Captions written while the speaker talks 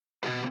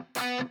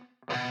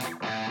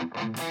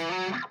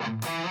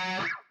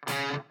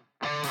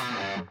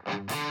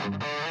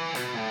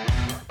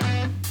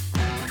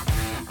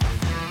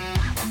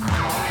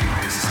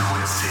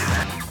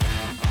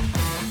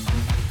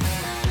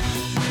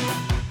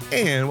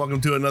And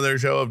welcome to another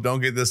show of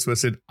Don't Get This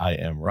Twisted. I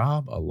am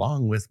Rob,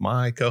 along with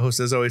my co-host,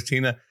 as always,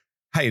 Tina.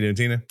 How you doing,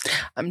 Tina?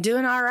 I'm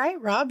doing all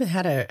right, Rob.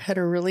 Had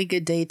a really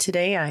good day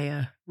today.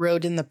 I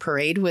rode in the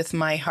parade with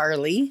my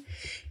Harley,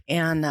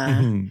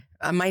 and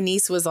my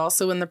niece was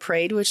also in the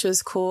parade, which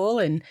was cool.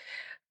 And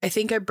I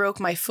think I broke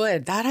my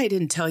foot. That I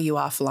didn't tell you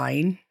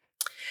offline.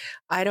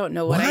 I don't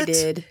know what I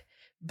did,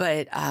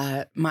 but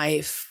my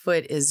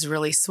foot is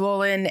really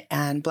swollen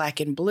and black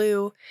and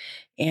blue.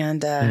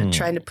 And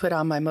trying to put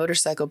on my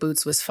motorcycle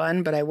boots was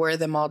fun, but I wore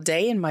them all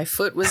day and my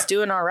foot was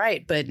doing all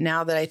right. But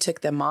now that I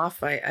took them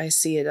off, I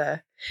see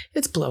it.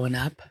 It's blowing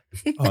up.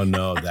 Oh,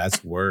 no,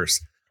 that's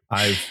worse.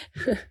 I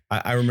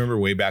remember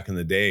way back in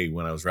the day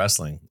when I was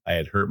wrestling, I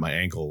had hurt my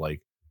ankle,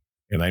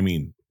 and I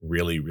mean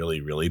really, really,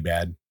 really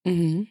bad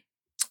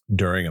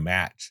during a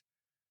match.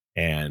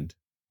 And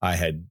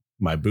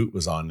my boot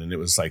was on and it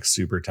was like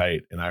super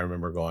tight. And I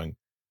remember going,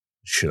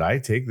 should I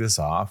take this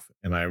off?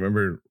 And I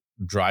remember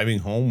driving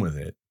home with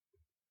it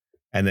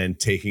and then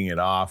taking it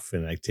off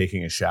and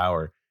taking a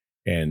shower.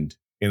 And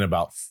in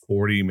about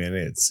 40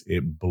 minutes,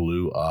 it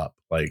blew up.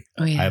 I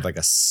had like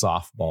a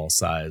softball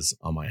size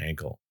on my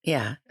ankle.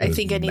 Yeah. I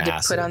think I need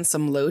to put on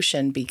some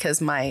lotion because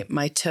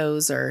my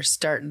toes are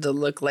starting to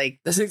look like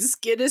the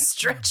skin is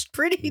stretched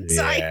pretty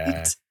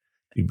tight.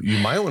 You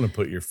might want to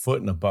put your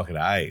foot in a bucket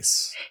of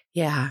ice.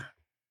 Yeah.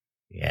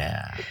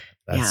 Yeah.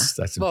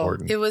 That's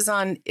important. It was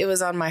on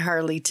my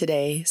Harley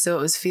today. So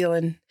it was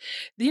feeling,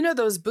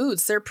 those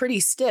boots, they're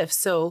pretty stiff.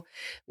 So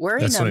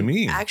wearing them,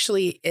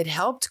 actually, it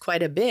helped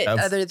quite a bit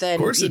other than,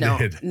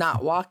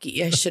 not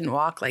walking. I shouldn't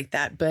walk like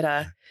that.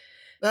 But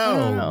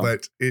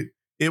but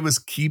it was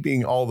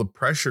keeping all the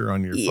pressure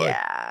on your foot.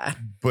 Yeah.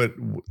 But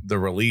the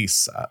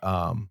release,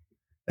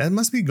 that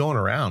must be going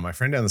around. My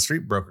friend down the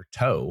street broke her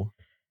toe.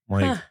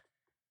 I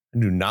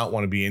do not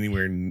want to be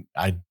anywhere.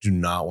 I do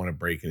not want to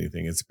break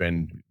anything. It's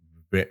been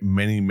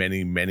many,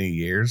 many, many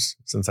years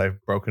since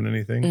I've broken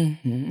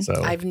anything. So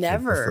I've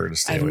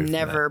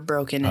never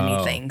broken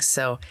anything.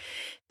 So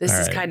this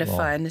is kind of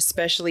fun,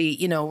 especially,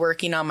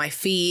 working on my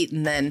feet.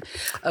 And then,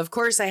 of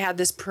course, I had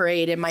this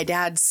parade, and my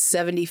dad's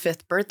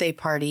 75th birthday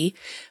party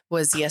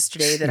was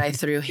yesterday that I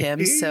threw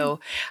him.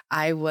 So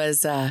I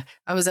was up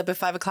at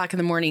 5 o'clock in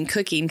the morning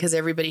cooking because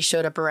everybody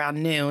showed up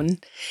around noon.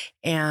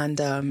 And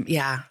And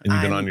you've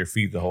been on your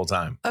feet the whole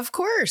time. Of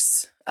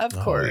course.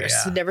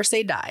 Never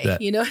say die,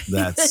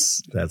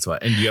 That's why.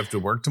 And do you have to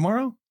work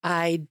tomorrow?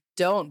 I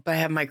don't, but I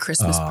have my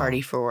Christmas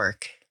party for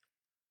work.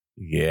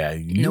 Yeah.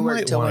 No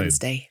work till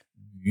Wednesday.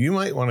 You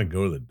might want to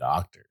go to the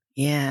doctor.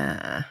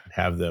 Yeah.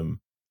 Have them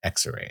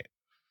x-ray it.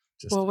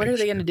 What are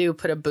they going to do?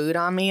 Put a boot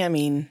on me? I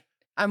mean,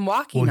 I'm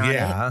walking on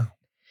it.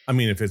 I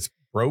mean, if it's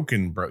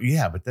broken, but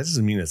that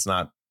doesn't mean it's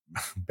not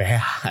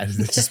bad.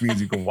 That just means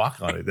you can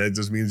walk on it. That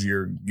just means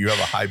you have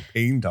a high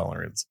pain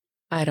tolerance.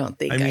 I don't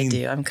think I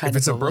do. I'm kind of. If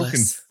it's a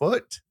broken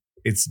foot,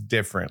 it's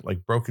different.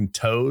 Like broken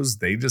toes,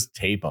 they just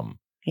tape them.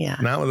 Yeah.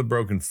 Not with a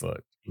broken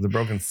foot. With a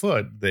broken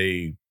foot,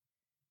 they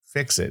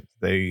fix it.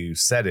 They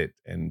set it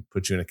and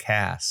put you in a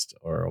cast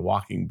or a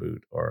walking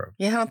boot or.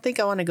 Yeah, I don't think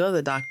I want to go to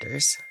the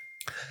doctors.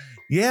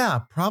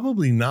 Yeah,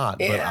 probably not.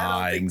 But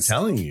I'm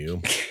telling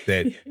you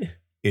that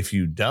if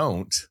you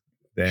don't,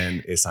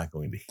 then it's not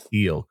going to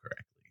heal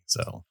correctly.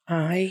 So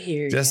I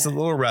hear you. Just a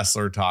little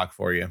wrestler talk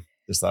for you.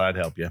 Just thought I'd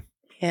help you.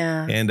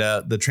 Yeah. And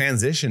the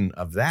transition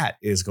of that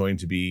is going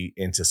to be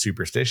into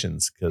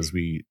superstitions because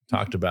we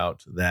talked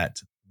about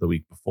that the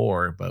week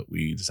before, but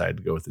we decided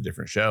to go with a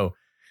different show.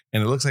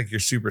 And it looks like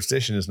your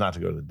superstition is not to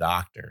go to the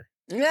doctor.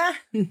 Yeah.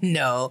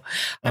 No,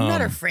 I'm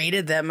not afraid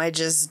of them. I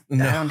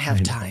don't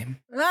have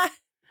time. I'm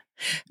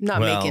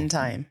not making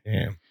time.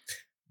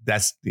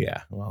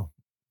 Yeah. Well,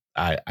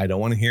 I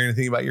don't want to hear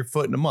anything about your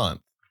foot in a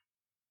month.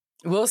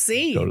 We'll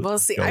see.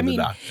 I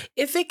mean,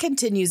 if it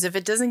continues, if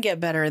it doesn't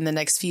get better in the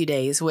next few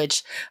days,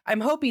 which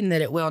I'm hoping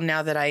that it will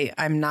now that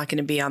I'm not going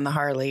to be on the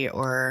Harley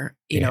or,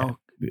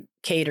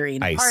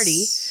 catering a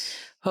party,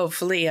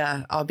 hopefully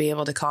I'll be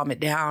able to calm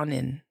it down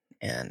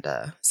and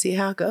see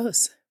how it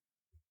goes.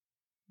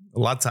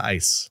 Lots of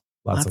ice.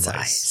 Lots of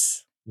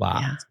ice.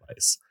 Lots of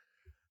ice.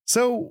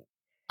 So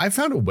I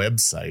found a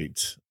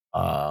website.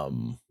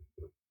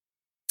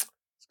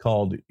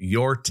 Called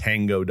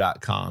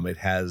yourtango.com. It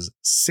has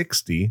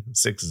 60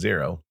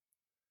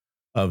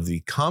 of the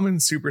common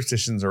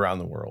superstitions around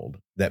the world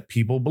that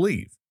people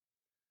believe.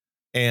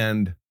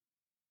 And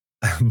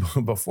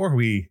before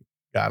we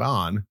got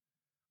on,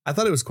 I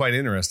thought it was quite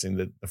interesting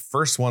that the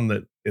first one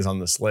that is on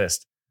this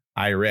list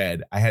I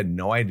read, I had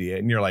no idea.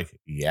 And you're like,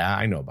 yeah,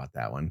 I know about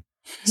that one.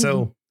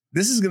 So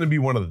this is going to be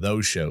one of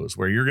those shows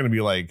where you're going to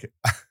be like,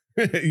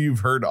 you've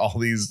heard all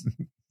these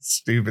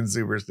stupid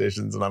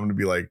superstitions. And I'm going to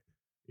be like,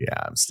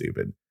 yeah, I'm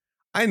stupid.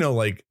 I know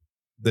like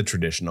the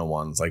traditional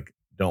ones, like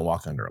don't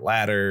walk under a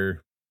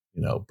ladder,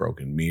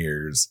 broken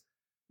mirrors,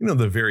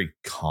 the very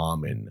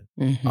common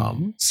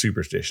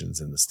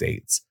superstitions in the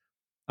States.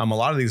 A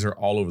lot of these are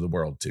all over the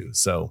world too.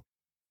 So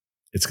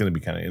it's going to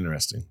be kind of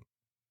interesting.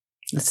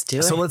 Let's do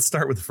it. So let's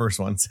start with the first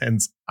one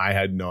since I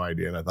had no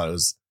idea. And I thought it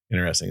was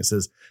interesting. It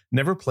says,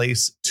 never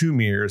place two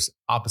mirrors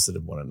opposite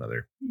of one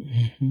another.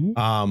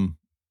 Mm-hmm.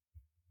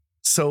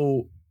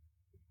 So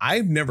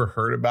I've never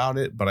heard about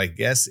it, but I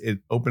guess it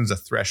opens a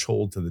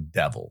threshold to the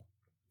devil.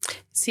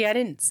 See, I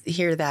didn't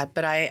hear that,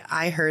 but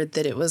I heard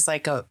that it was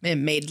it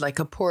made like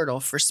a portal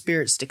for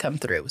spirits to come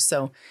through.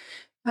 So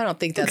I don't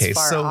think that's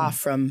far off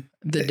from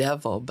the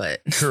devil,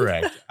 but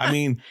correct. I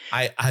mean,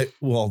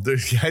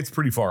 it's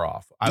pretty far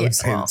off. I would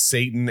say that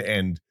Satan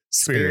and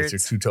spirits are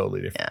two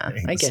totally different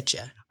things. I get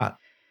you.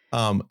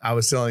 I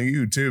was telling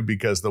you too,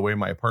 because the way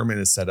my apartment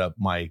is set up,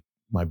 my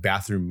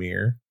bathroom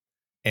mirror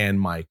and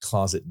my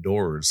closet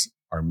doors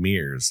are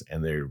mirrors,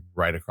 and they're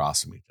right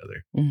across from each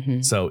other. Mm-hmm.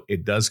 So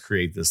it does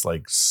create this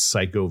like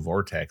psycho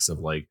vortex of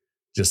like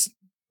just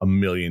a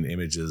million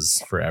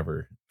images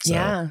forever. So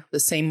yeah,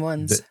 the same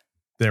ones.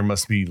 There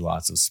must be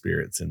lots of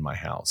spirits in my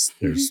house.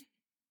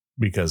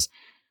 Because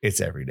it's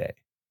every day.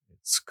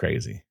 It's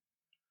crazy.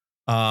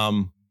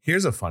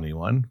 Here's a funny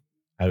one.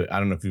 I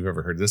don't know if you've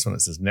ever heard this one.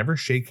 It says, never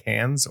shake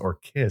hands or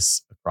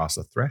kiss across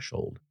a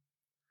threshold.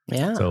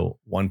 Yeah. So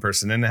one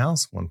person in the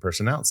house, one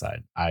person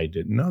outside. I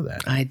didn't know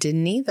that. I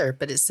didn't either,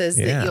 but it says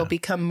that you'll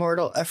become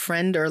mortal. A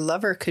friend or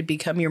lover could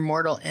become your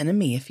mortal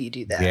enemy if you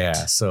do that. Yeah.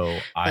 So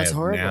I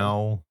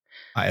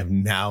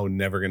am now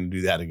never going to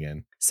do that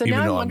again. So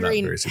now I'm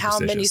wondering how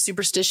many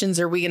superstitions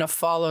are we going to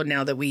follow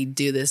now that we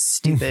do this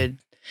stupid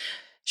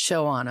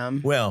show on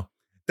them? Well,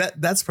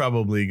 that's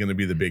probably going to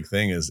be the big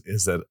thing is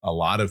that a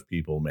lot of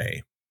people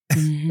may.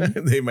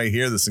 Mm-hmm. They might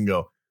hear this and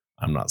go,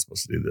 I'm not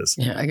supposed to do this.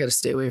 Yeah, I got to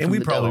stay away from the And we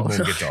devil. probably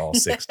won't get to all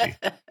 60,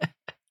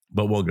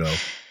 but we'll go. It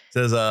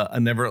says,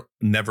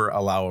 never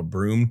allow a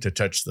broom to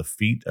touch the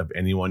feet of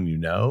anyone you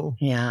know.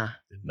 Yeah.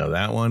 Didn't know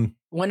that one.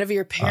 One of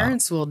your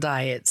parents will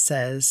die, it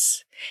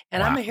says.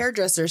 And I'm a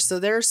hairdresser, so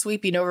they're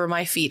sweeping over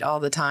my feet all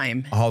the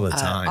time. All the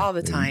time. All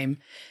the time.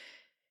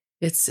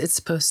 It's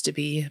supposed to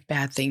be a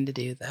bad thing to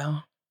do, though.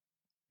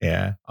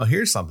 Yeah. Oh,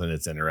 here's something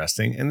that's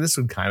interesting. And this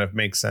would kind of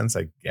make sense,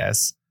 I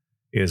guess,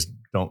 is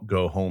don't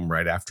go home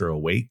right after a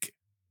wake,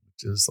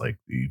 which is like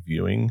the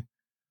viewing.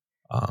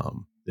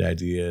 The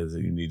idea is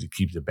that you need to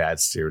keep the bad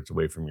spirits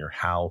away from your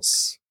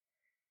house.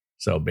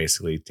 So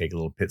basically take a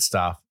little pit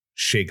stop,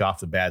 shake off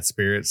the bad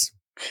spirits,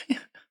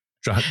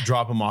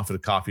 drop them off at a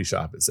coffee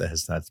shop. It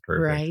says that's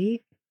perfect.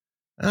 Right.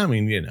 I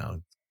mean,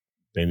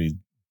 they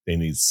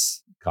need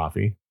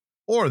coffee,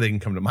 or they can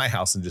come to my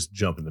house and just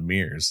jump in the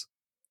mirrors.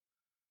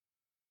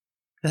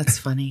 That's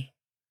funny.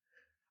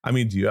 I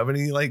mean, do you have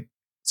any like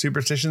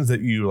superstitions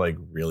that you like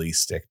really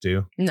stick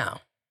to? No.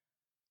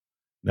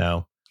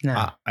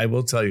 I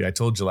will tell you, I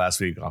told you last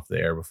week off the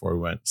air before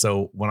we went.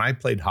 So when I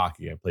played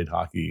hockey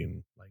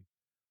in like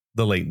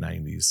the late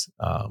 90s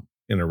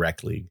in a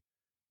rec league.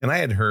 And I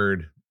had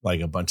heard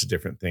like a bunch of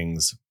different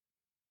things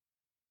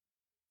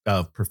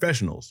of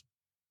professionals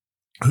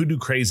who do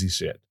crazy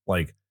shit.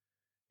 Like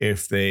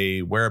if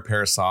they wear a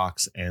pair of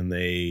socks and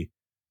they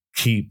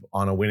keep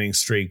on a winning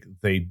streak,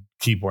 they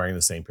keep wearing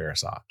the same pair of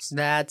socks.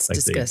 That's like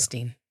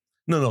disgusting.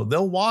 No,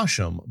 they'll wash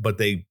them, but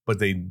they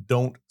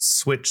don't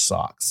switch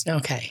socks.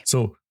 Okay.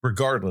 So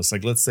regardless,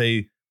 like let's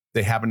say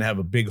they happen to have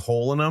a big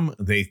hole in them,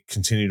 they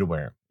continue to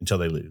wear them until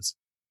they lose.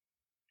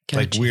 Gotcha.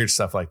 Like weird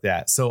stuff like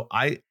that. So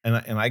I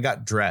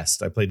got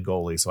dressed. I played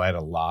goalie, so I had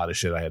a lot of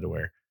shit I had to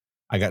wear.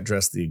 I got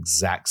dressed the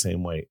exact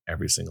same way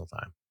every single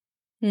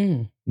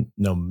time.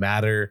 No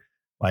matter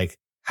like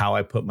how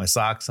I put my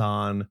socks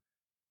on.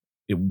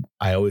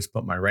 I always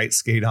put my right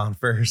skate on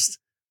first,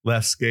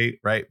 left skate,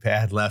 right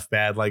pad, left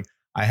pad. Like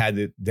I had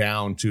it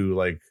down to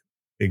like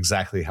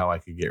exactly how I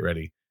could get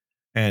ready.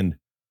 And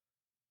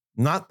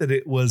not that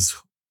it was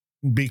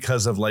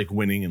because of like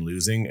winning and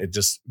losing. It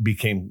just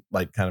became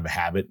like kind of a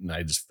habit and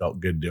I just felt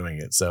good doing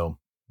it. So,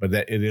 but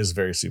that it is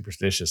very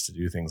superstitious to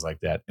do things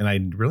like that. And I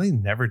really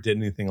never did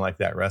anything like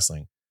that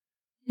wrestling.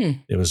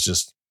 It was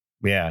just,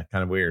 kind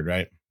of weird.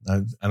 Right.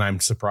 And I'm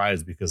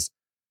surprised because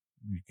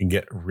you can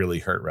get really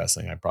hurt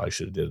wrestling. I probably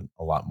should have did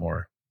a lot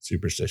more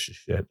superstitious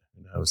shit.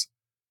 Who knows?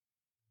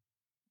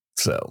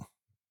 So,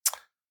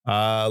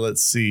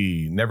 let's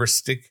see. Never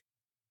stick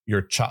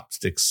your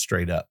chopsticks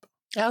straight up.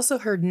 I also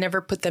heard never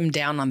put them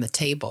down on the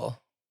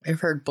table. I've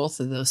heard both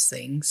of those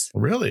things.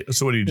 Really?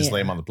 So what do you just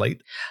lay them on the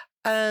plate?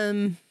 I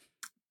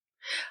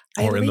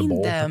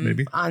lean them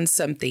maybe on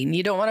something.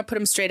 You don't want to put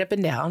them straight up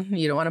and down.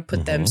 You don't want to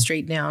put them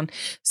straight down.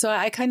 So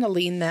I kind of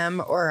lean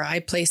them or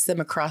I place them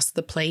across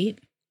the plate.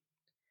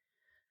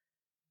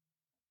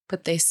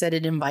 But they said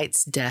it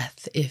invites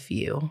death if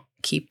you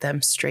keep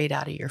them straight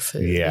out of your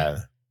food.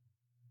 Yeah.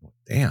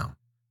 Damn.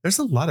 There's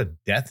a lot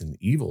of death and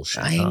evil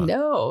shit. I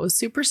know.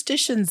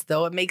 Superstitions,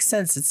 though, it makes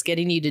sense. It's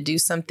getting you to do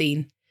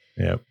something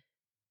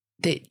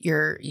that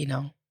you're,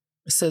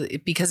 so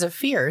because of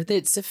fear,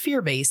 it's a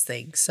fear-based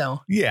thing. So,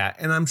 yeah.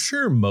 And I'm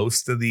sure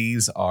most of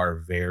these are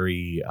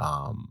very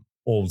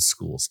old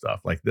school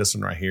stuff. Like this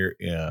one right here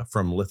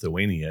from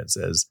Lithuania. It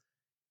says,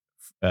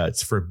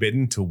 it's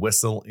forbidden to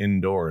whistle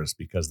indoors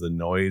because the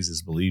noise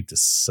is believed to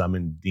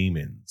summon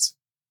demons.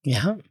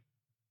 Yeah.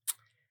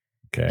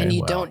 Okay. And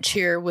you don't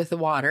cheer with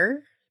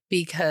water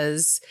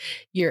because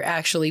you're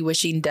actually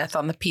wishing death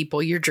on the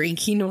people you're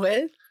drinking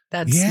with.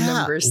 That's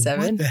number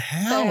 7. What the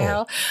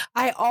hell?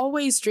 I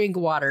always drink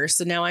water,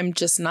 so now I'm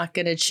just not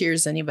going to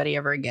cheers anybody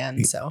ever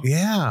again. So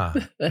yeah,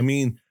 I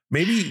mean,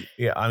 maybe,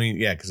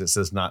 because it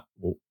says not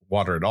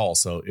water at all.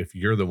 So if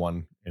you're the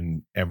one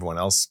and everyone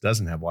else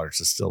doesn't have water,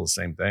 it's still the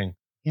same thing.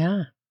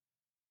 Yeah.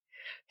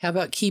 How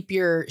about keep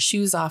your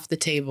shoes off the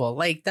table?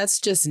 Like, that's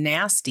just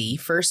nasty,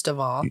 first of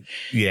all.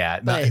 Yeah.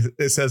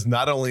 It says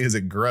not only is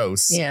it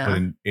gross,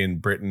 but in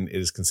Britain, it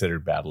is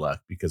considered bad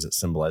luck because it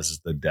symbolizes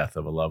the death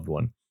of a loved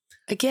one.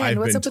 Again,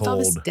 what's up with all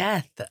this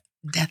death?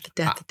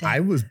 Death.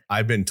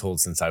 I've been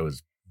told since I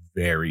was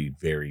very,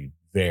 very,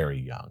 very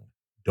young,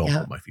 don't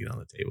put my feet on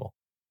the table.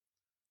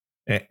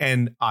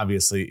 And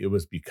obviously it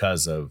was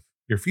because of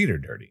your feet are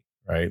dirty,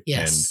 right?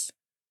 Yes.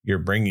 And you're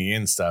bringing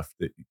in stuff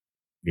that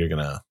you're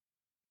going to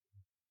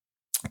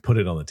put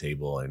it on the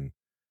table. And,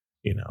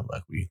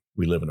 like we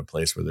live in a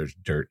place where there's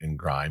dirt and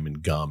grime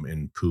and gum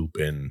and poop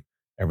and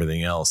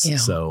everything else. Yeah.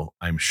 So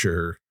I'm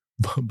sure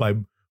by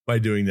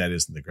doing that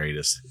isn't the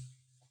greatest.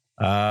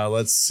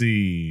 Let's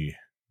see.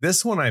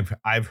 This one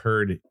I've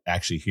heard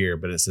actually here,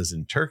 but it says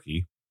in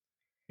Turkey,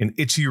 an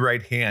itchy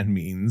right hand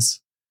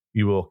means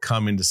you will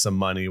come into some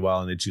money,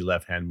 while an itchy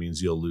left hand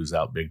means you'll lose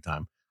out big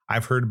time.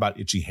 I've heard about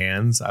itchy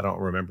hands. I don't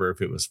remember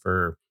if it was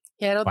for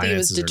I don't think it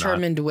was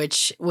determined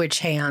which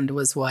hand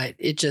was what.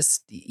 It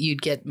just,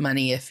 you'd get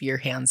money if your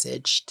hands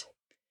itched.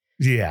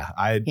 Yeah,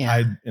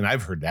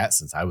 I've heard that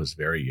since I was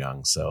very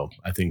young. So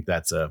I think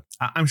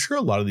I'm sure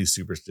a lot of these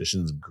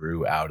superstitions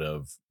grew out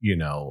of,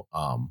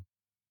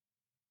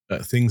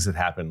 things that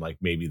happened like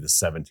maybe the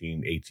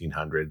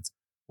 1800s,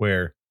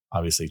 where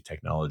obviously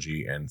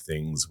technology and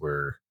things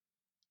were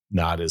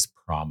not as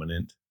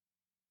prominent.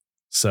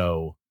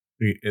 So,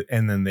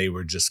 and then they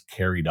were just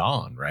carried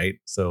on, right?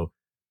 So,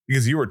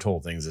 because you were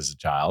told things as a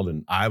child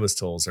and I was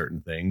told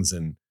certain things,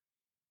 and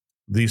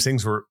these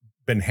things were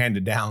been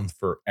handed down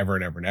forever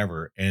and ever and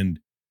ever. And,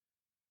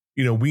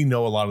 we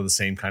know a lot of the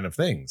same kind of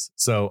things.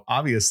 So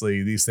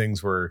obviously these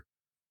things were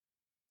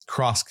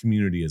cross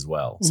community as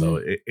well. Mm-hmm.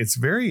 So it's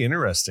very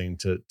interesting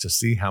to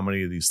see how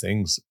many of these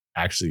things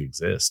actually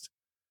exist.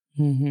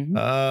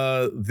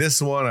 Mm-hmm.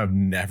 This one I've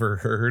never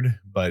heard,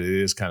 but it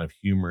is kind of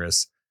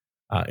humorous.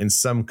 In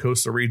some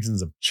coastal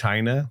regions of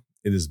China,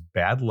 it is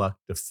bad luck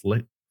to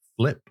flip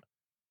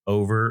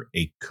over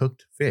a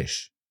cooked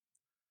fish,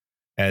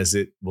 as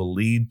it will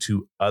lead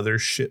to other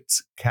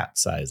ships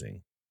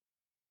capsizing.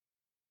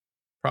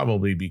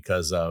 Probably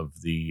because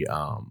of the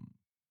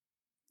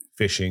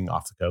fishing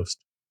off the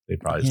coast. They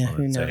probably just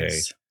wanted to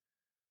say,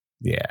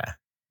 hey,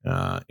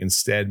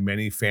 instead,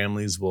 many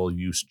families will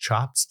use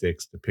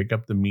chopsticks to pick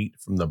up the meat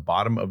from the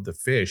bottom of the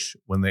fish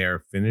when they are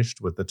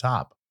finished with the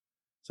top.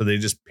 So they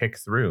just pick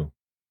through.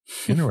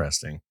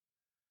 Interesting.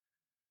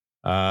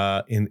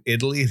 In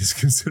Italy, it is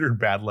considered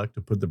bad luck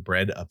to put the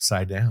bread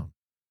upside down.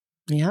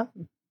 Yeah.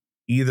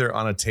 Either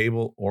on a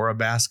table or a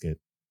basket.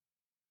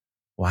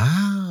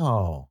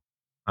 Wow.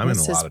 I'm in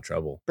a lot of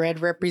trouble. Bread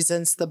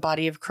represents the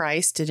body of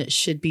Christ, and it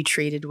should be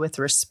treated with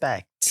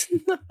respect.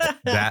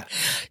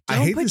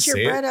 Don't put your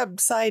bread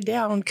upside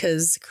down,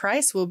 because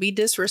Christ will be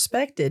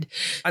disrespected.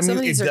 Some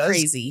of these are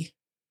crazy.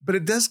 But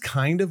it does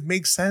kind of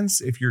make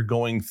sense if you're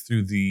going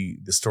through the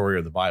story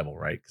of the Bible,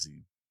 right? Because he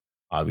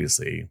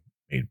obviously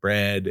made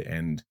bread,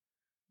 and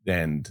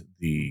then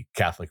the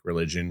Catholic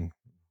religion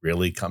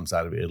really comes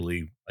out of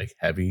Italy like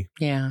heavy.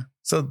 Yeah.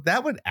 So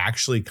that would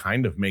actually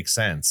kind of make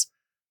sense.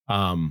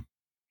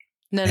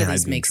 None of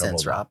these make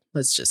sense, Rob.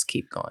 Let's just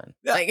keep going.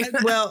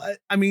 Well,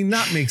 I mean,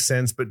 not make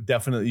sense, but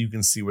definitely you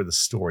can see where the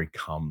story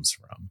comes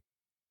from.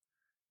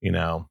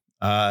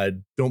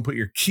 Don't put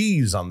your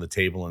keys on the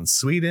table in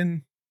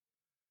Sweden,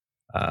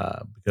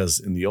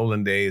 because in the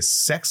olden days,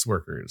 sex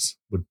workers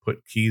would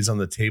put keys on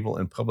the table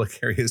in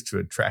public areas to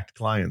attract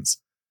clients.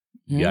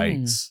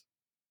 Yikes.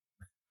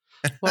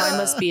 Well, I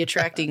must be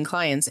attracting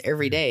clients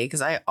every day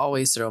because I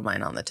always throw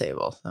mine on the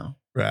table. So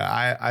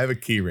I have a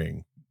key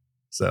ring.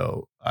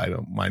 So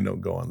mine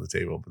don't go on the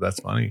table, but that's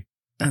funny.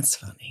 That's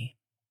funny.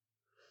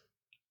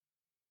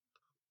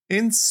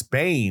 In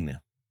Spain,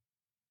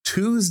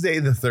 Tuesday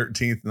the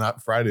 13th,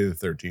 not Friday the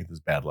 13th, is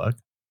bad luck.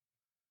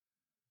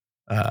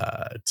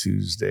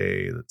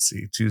 Tuesday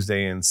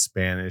in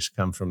Spanish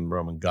comes from the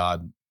Roman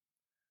god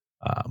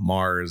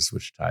Mars,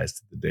 which ties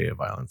to the day of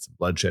violence and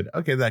bloodshed.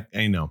 Okay, that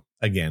I know.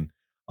 Again,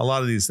 a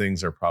lot of these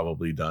things are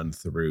probably done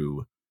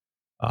through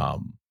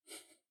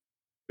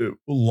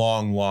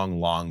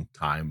long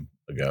time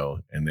ago,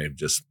 and they've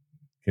just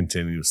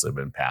continuously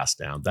been passed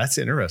down. That's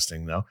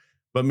interesting though.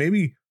 But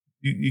maybe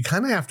you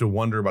kind of have to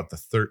wonder about the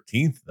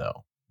 13th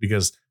though,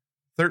 because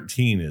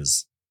 13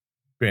 has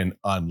been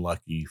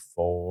unlucky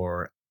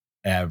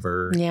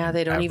forever. Yeah,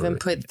 they don't even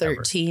put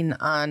 13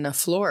 on a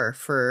floor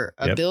for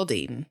a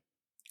building.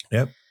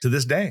 Yep, to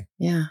this day.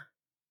 Yeah.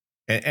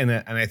 And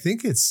I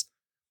think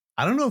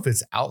I don't know if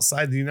it's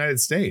outside the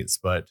United States,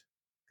 but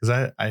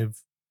because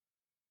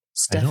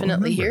it's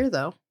definitely here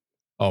though.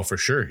 Oh, for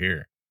sure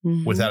here.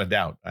 Mm-hmm. Without a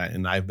doubt.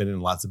 And I've been in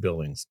lots of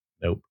buildings.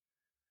 Nope.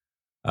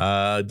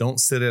 Don't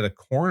sit at a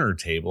corner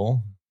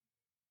table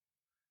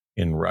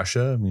in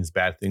Russia. It means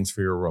bad things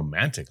for your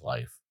romantic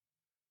life.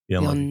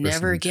 You'll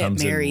never get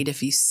married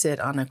if you sit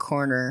on a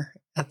corner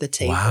at the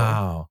table.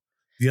 Wow.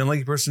 The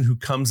unlucky person who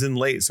comes in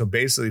late. So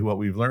basically what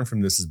we've learned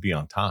from this is be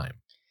on time.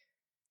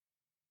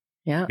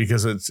 Yeah.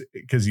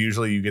 Because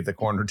usually you get the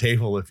corner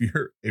table if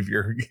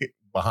you're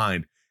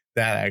behind.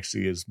 That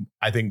actually is,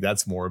 I think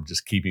that's more of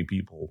just keeping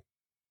people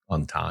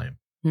on time.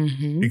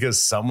 Mm-hmm.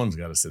 Because someone's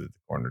got to sit at the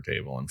corner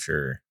table, I'm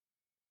sure.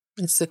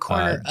 It's the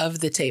corner of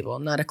the table,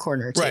 not a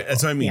corner table. Right.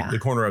 That's what I mean. Yeah. The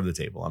corner of the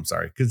table. I'm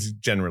sorry. Because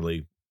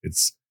generally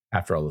it's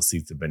after all the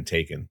seats have been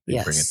taken.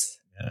 They bring it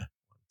to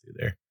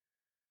there.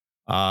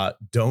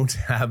 Don't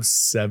have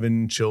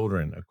 7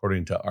 children,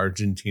 according to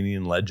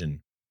Argentinian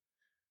legend.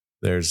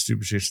 There's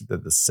superstition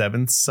that the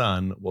 7th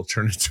son will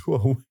turn into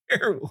a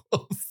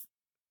werewolf.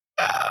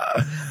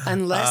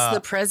 Unless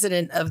the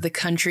president of the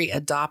country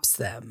adopts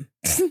them.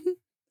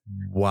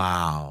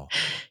 Wow.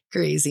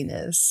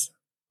 Craziness.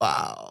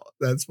 Wow.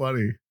 That's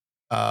funny.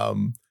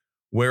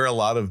 Wear a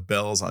lot of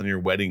bells on your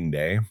wedding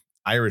day.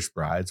 Irish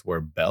brides wear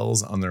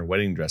bells on their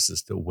wedding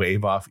dresses to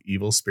wave off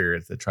evil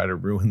spirits that try to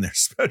ruin their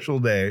special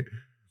day.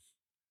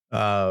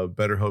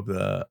 Better hope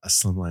a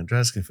slimline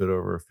dress can fit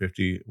over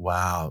 50.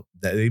 Wow.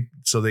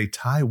 So they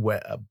tie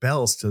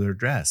bells to their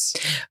dress.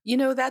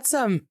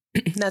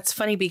 That's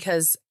funny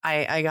because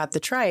I got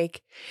the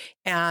trike,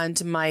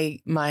 and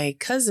my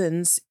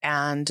cousins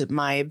and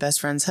my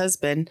best friend's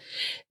husband,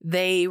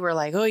 they were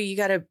like, oh, you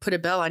got to put a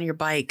bell on your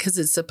bike because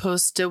it's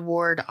supposed to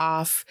ward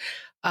off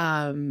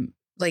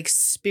like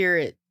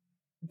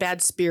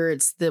bad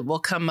spirits that will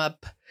come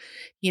up,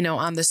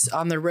 on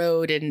the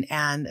road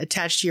and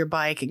attach to your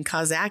bike and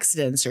cause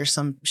accidents or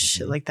some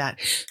shit like that.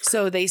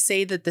 So they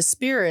say that the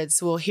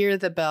spirits will hear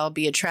the bell,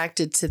 be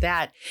attracted to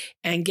that,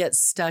 and get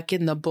stuck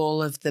in the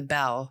bowl of the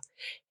bell,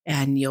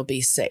 and you'll be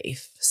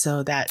safe.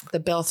 So that the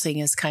bell thing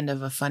is kind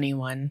of a funny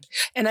one.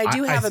 And I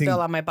do have a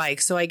bell on my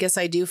bike, so I guess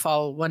I do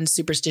follow one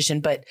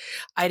superstition, but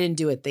I didn't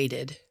do it. They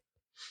did.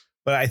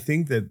 But I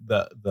think that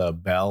the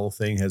bell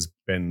thing has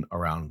been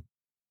around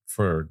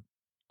for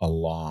a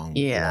long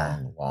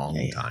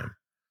time.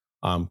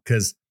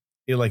 Because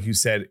like you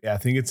said, I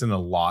think it's in a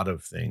lot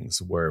of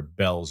things where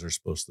bells are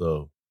supposed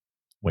to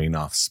wane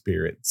off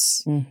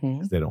spirits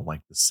because they don't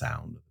like the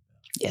sound of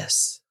the bell.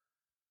 Yes.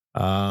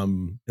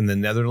 In the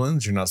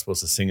Netherlands, you're not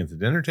supposed to sing at the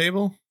dinner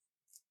table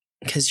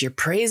because you're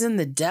praising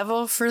the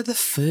devil for the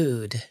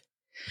food.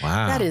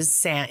 Wow. That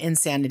is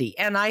insanity.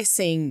 And I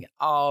sing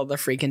all the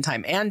freaking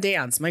time and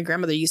dance. My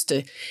grandmother used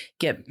to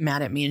get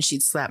mad at me and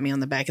she'd slap me on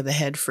the back of the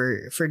head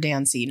for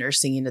dancing or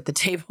singing at the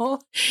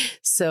table.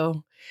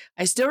 So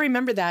I still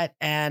remember that,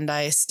 and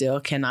I still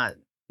cannot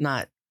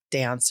not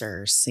dance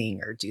or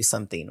sing or do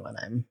something when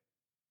I'm.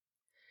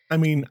 I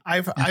mean,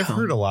 I've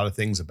heard a lot of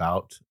things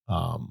about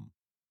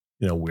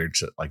weird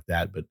shit like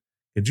that, but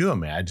could you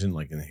imagine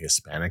like in a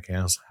Hispanic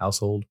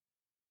household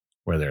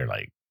where they're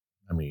like,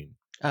 I mean.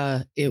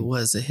 It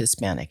was a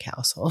Hispanic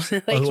household.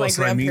 My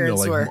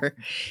grandparents were.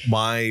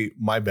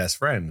 My best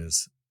friend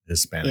is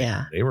Hispanic.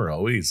 Yeah. They were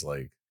always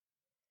like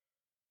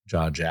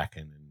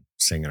jaw-jacking and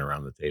singing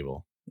around the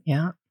table.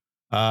 Yeah.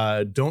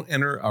 Don't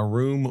enter a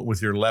room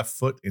with your left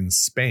foot in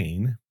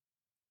Spain.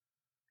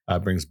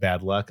 Brings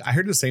bad luck. I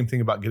heard the same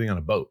thing about getting on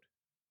a boat.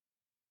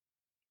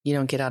 You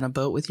don't get on a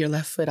boat with your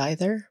left foot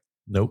either?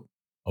 Nope.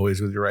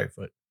 Always with your right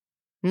foot.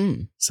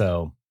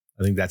 So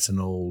I think that's an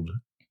old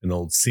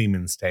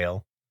seaman's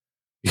tale.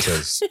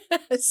 Because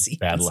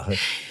bad luck.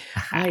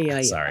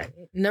 Sorry.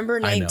 Number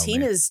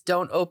 19 is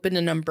don't open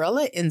an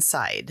umbrella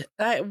inside.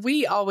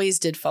 We always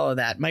did follow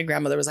that. My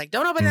grandmother was like,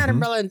 don't open that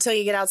umbrella until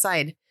you get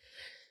outside.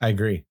 I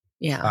agree.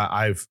 Yeah.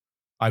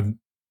 I've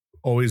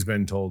always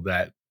been told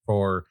that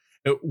for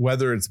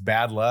whether it's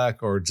bad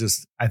luck or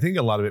just, I think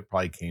a lot of it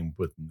probably came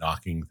with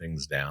knocking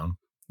things down.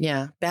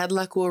 Yeah. Bad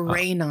luck will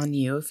rain on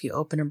you if you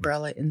open an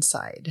umbrella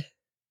inside.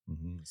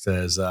 It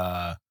says,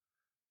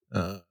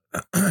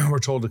 we're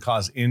told to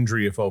cause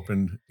injury if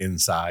opened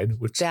inside,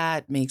 which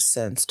that makes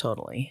sense.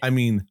 Totally. I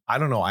mean, I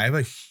don't know. I have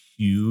a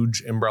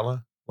huge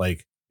umbrella.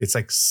 Like it's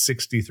like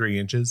 63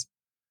 inches.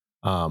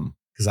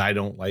 Cause I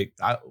don't like,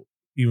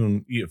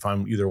 even if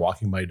I'm either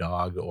walking my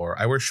dog or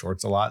I wear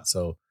shorts a lot.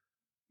 So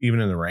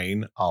even in the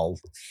rain,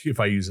 if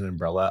I use an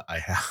umbrella,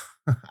 I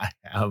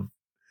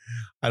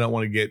don't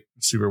want to get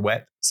super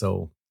wet.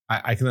 So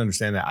I can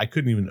understand that. I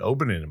couldn't even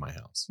open it in my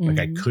house. Like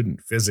I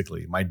couldn't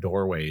physically. My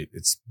doorway,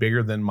 it's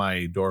bigger than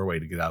my doorway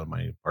to get out of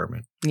my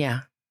apartment. Yeah.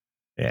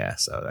 Yeah.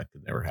 So that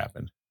could never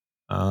happen.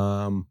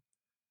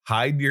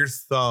 Hide your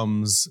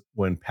thumbs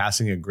when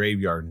passing a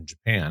graveyard in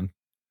Japan.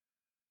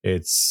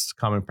 It's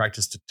common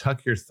practice to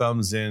tuck your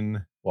thumbs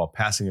in while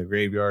passing a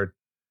graveyard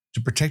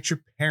to protect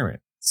your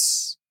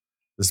parents.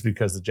 This is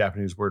because the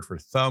Japanese word for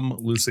thumb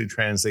loosely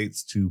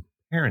translates to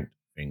parent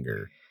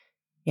finger.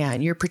 Yeah,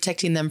 and you're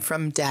protecting them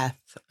from death,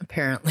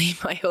 apparently,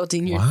 by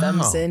holding your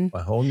thumbs in.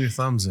 By holding your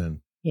thumbs in.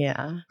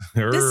 Yeah.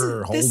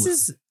 This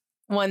is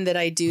one that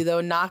I do,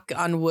 though. Knock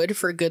on wood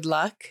for good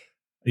luck.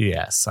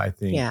 Yes, I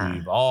think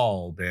we've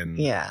all been.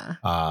 Yeah.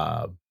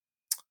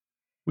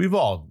 We've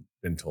all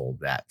been told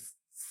that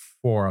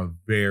for a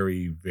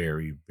very,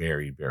 very,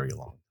 very, very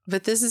long time.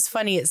 But this is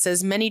funny. It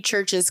says many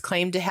churches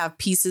claim to have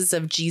pieces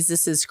of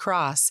Jesus's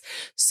cross.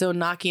 So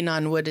knocking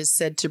on wood is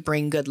said to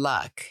bring good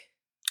luck.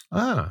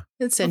 Ah,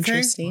 it's okay.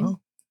 interesting.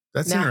 Well,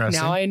 that's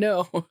interesting. Now I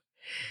know.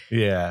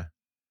 Yeah.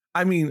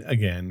 I mean,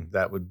 again,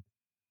 that would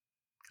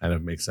kind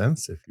of make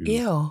sense if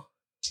you're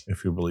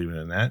believing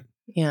in that.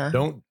 Yeah.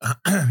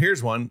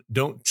 Here's one.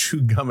 Don't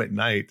chew gum at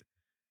night.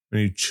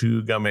 When you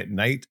chew gum at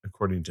night,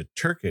 according to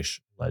Turkish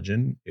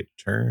legend, it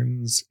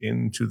turns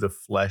into the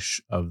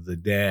flesh of the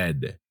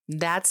dead.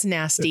 That's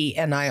nasty,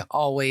 and I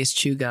always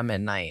chew gum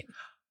at night.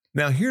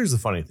 Now, here's the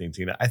funny thing,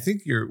 Tina. I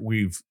think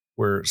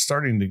we're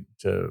starting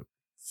to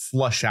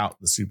flush out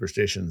the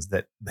superstitions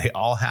that they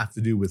all have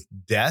to do with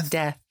death.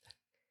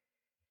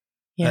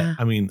 Yeah.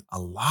 I mean, a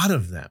lot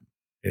of them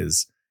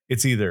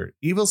it's either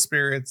evil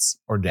spirits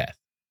or death,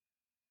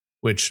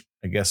 which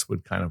I guess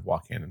would kind of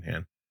walk hand in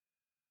hand.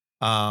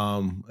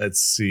 Let's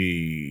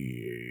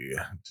see.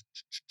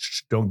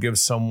 Don't give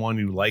someone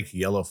you like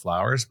yellow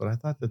flowers, but I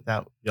thought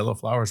that yellow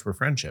flowers were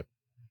friendship,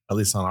 at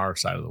least on our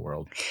side of the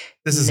world.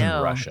 This is in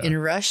Russia. In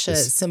Russia, it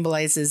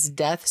symbolizes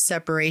death,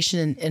 separation,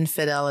 and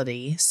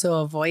infidelity.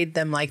 So avoid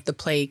them like the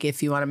plague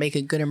if you want to make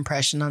a good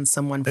impression on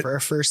someone for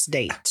a first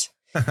date.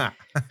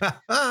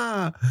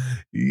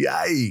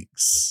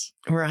 Yikes.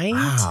 Right?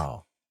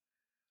 Wow.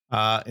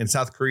 In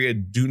South Korea,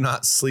 do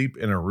not sleep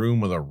in a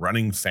room with a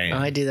running fan. Oh,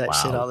 I do that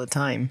shit all the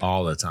time.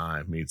 All the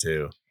time. Me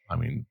too. I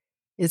mean,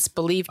 it's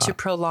believed to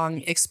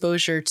prolong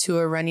exposure to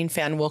a running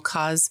fan will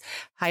cause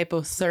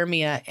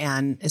hypothermia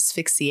and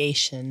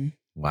asphyxiation.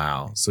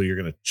 Wow. So you're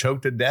going to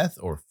choke to death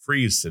or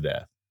freeze to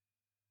death?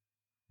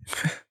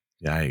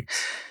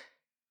 Yikes.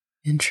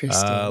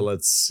 Interesting.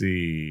 Let's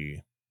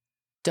see.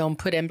 Don't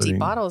put empty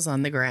bottles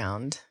on the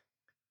ground.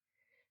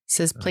 It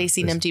says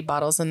placing empty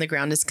bottles on the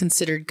ground is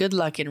considered good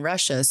luck in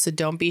Russia, so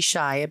don't be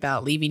shy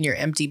about leaving your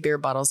empty beer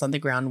bottles on the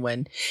ground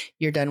when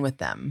you're done with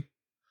them.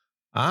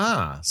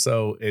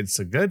 So it's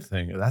a good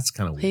thing. That's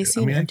kind of weird.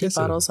 Placing empty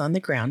bottles on the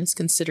ground is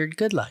considered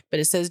good luck, but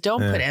it says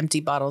don't put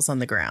empty bottles on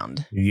the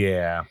ground.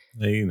 Yeah,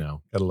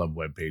 gotta love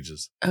web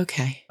pages.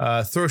 Okay.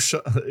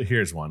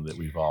 Here's one that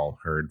we've all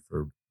heard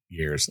for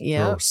years.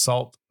 Yep. Throw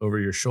salt over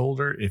your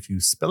shoulder if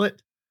you spill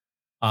it.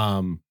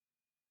 I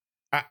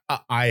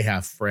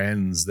have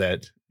friends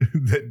that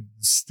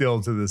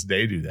still to this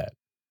day do that.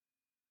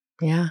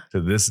 Yeah. To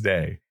this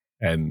day.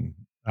 And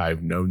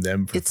I've known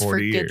them for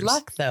 40 years. It's for good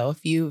luck, though.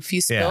 If you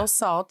spill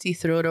salt, you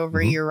throw it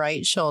over your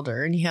right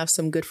shoulder and you have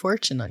some good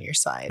fortune on your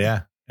side.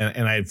 Yeah.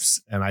 And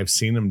I've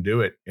seen them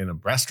do it in a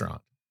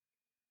restaurant.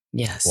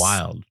 Yes. It's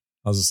wild.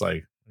 I was just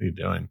like, what are you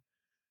doing?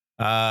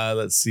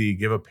 Let's see.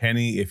 Give a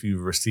penny if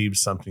you've received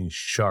something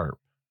sharp.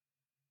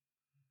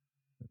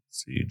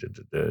 Let's see.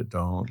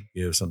 Don't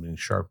give something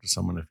sharp to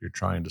someone if you're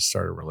trying to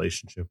start a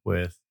relationship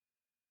with.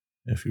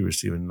 If you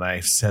receive a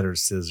knife, set, or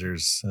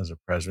scissors as a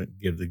present,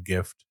 give the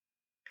gift.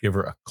 Give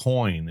her a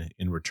coin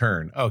in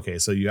return. Okay,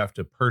 so you have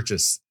to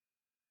purchase.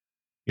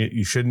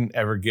 You shouldn't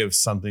ever give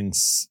something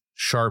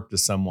sharp to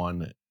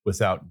someone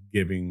without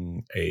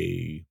giving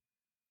a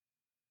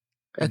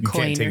coin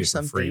can't take or it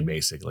something for free,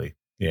 basically.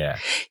 Yeah.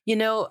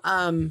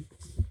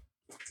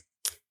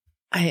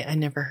 I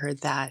never heard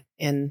that,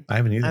 and I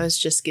haven't either. I was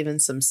just given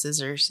some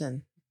scissors,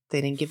 and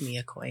they didn't give me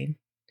a coin.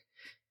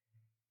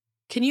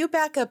 Can you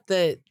back up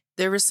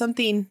there was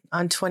something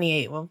on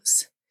 28. What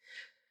was?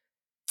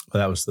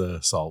 Well, that was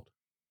the salt.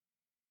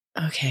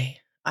 Okay.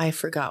 I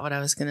forgot what I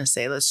was going to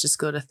say. Let's just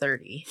go to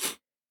 30.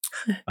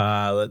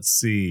 Let's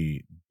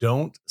see.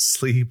 Don't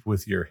sleep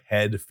with your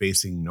head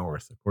facing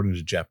north. According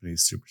to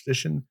Japanese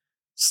superstition,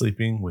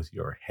 sleeping with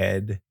your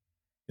head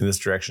in this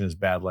direction is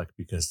bad luck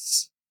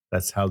because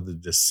that's how the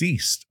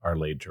deceased are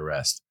laid to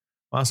rest.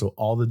 Also,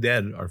 all the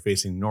dead are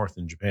facing north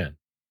in Japan.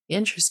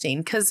 Interesting,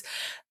 because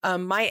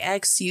my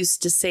ex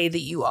used to say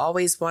that you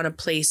always want to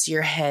place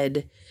your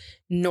head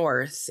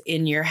north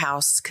in your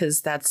house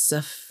because that's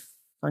a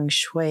feng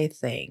shui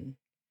thing.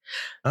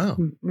 Oh,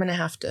 I'm gonna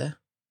have to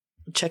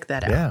check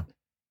that out.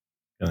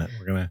 Yeah,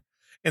 we're gonna.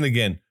 And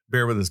again,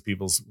 bear with us,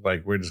 people's.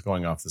 Like, we're just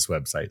going off this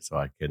website, so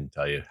I couldn't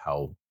tell you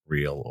how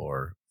real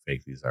or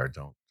fake these are.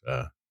 Don't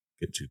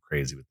get too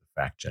crazy with the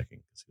fact checking,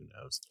 because who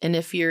knows. And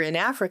if you're in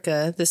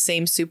Africa, the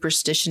same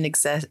superstition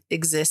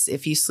exists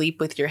if you sleep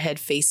with your head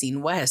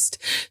facing west.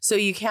 So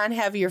you can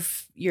have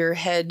your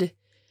head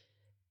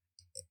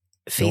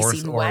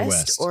facing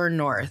west or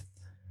north.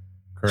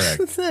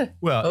 Correct.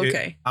 Well,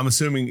 okay. I'm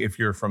assuming if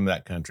you're from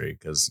that country,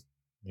 because,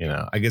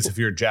 I guess if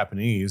you're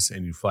Japanese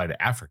and you fly to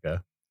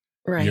Africa,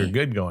 right, you're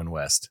good going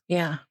west.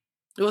 Yeah.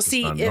 Well,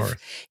 see, if north.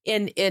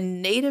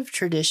 in native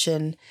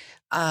tradition,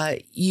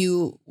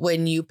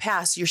 when you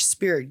pass, your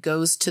spirit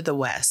goes to the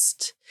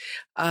west.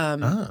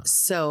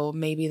 So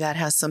maybe that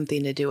has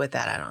something to do with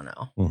that. I don't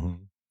know.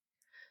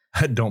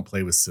 Mm-hmm. Don't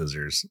play with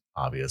scissors,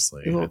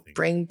 obviously. It will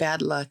bring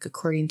bad luck,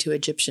 according to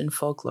Egyptian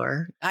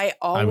folklore. I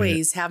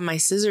always have my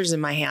scissors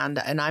in my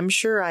hand, and I'm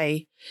sure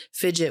I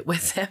fidget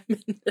with them.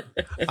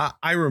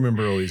 I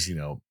remember always,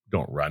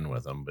 don't run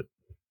with them, but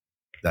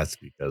that's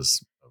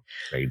because of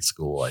grade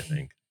school, I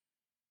think.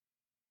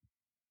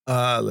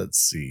 Let's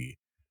see.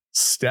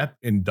 Step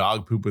in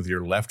dog poop with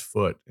your left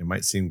foot. It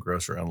might seem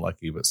gross or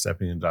unlucky, but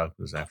stepping in dog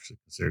poop is actually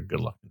considered good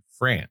luck in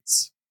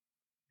France.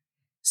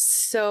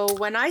 So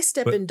when I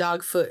step in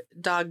dog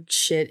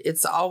shit,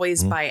 it's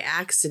always by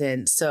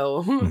accident.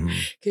 So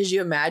because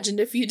you imagine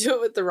if you do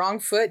it with the wrong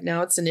foot,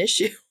 now it's an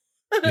issue.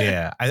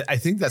 Yeah, I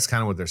think that's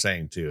kind of what they're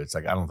saying too. It's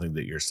like, I don't think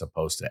that you're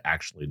supposed to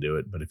actually do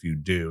it, but if you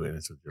do and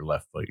it's with your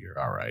left foot, you're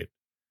all right.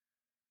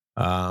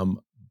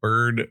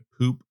 Bird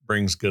poop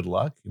brings good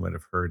luck. You might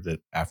have heard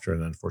that after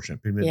an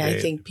unfortunate pigment day. I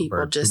think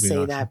people just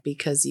say that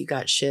because you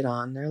got shit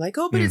on. They're like,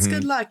 oh, but it's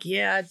good luck.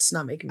 Yeah, it's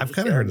not making me I've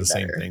kind of heard the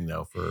same thing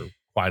though for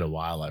quite a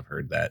while. I've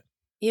heard that.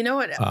 You know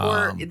what?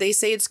 Or they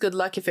say it's good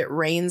luck if it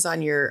rains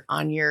on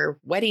your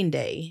wedding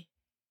day.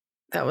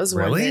 That was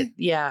really? One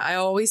that, I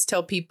always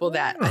tell people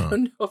that. I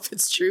don't know if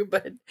it's true,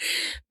 but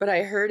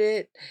I heard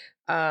it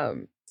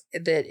that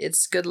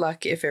it's good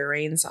luck if it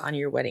rains on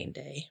your wedding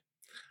day.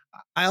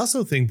 I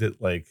also think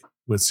that, like,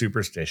 with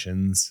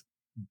superstitions,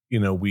 you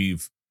know,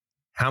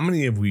 how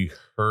many have we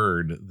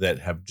heard that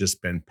have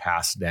just been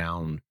passed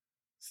down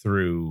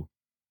through,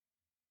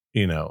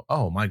 you know,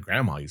 oh, my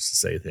grandma used to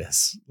say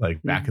this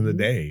like back in the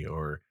day,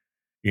 or,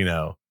 you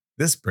know,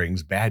 this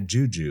brings bad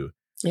juju.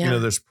 Yeah. You know,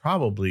 there's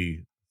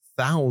probably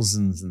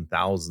thousands and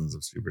thousands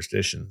of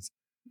superstitions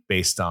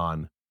based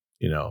on,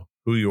 you know,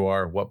 who you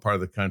are, what part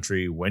of the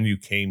country, when you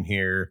came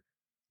here,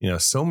 you know,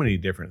 so many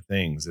different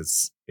things.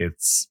 It's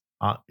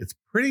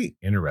pretty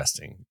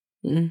interesting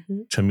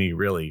to me,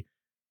 really,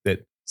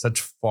 that such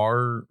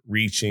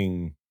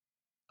far-reaching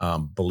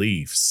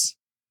beliefs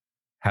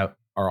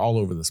are all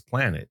over this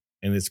planet,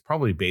 and it's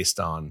probably based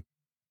on,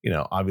 you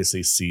know,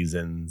 obviously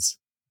seasons,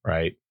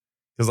 right?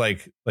 Because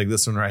like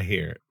this one right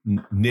here,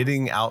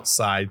 knitting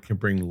outside can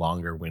bring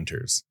longer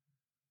winters.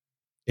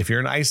 If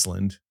you're in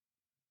Iceland,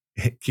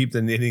 keep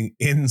the knitting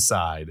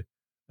inside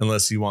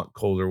unless you want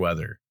colder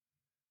weather.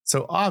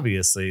 So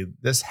obviously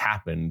this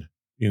happened,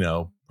 you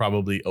know,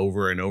 probably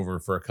over and over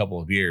for a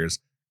couple of years.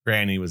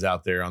 Granny was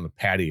out there on the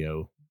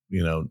patio,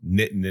 you know,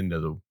 knitting into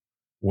the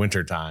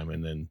winter time,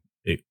 and then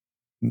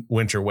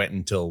winter went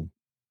until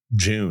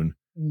June.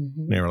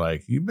 And they were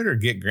like, you better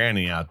get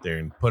Granny out there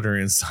and put her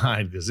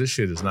inside because this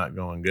shit is not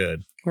going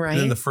good. Right.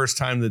 And then the first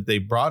time that they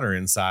brought her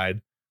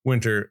inside,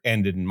 winter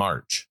ended in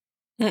March.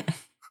 And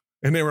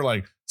they were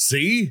like,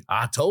 see,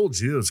 I told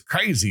you, it was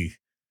crazy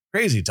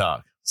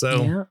talk.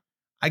 So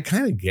I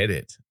kind of get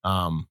it.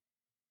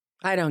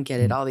 I don't get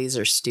it. All these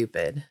are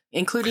stupid,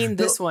 including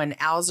this one.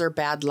 Owls are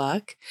bad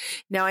luck.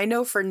 Now, I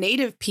know for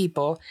native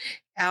people,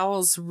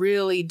 owls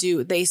really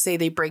do. They say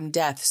they bring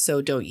death.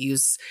 So don't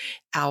use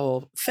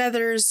owl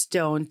feathers.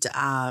 Don't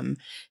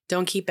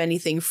keep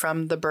anything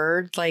from the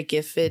bird. Like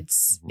if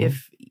it's,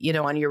 if, you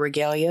know, on your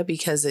regalia,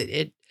 because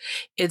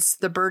it's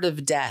the bird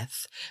of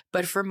death.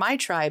 But for my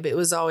tribe, it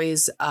was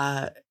always,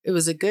 it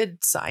was a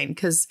good sign.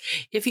 Because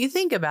if you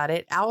think about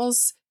it,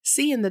 owls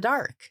see in the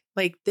dark.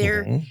 Like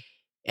they're,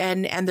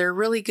 and they're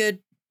really good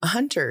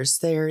hunters.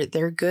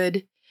 They're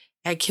good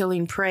at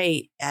killing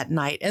prey at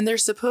night, and they're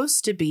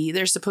supposed to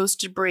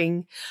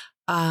bring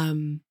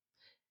owls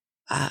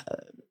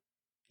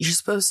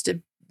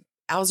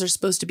are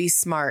supposed to be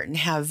smart and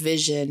have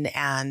vision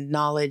and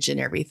knowledge and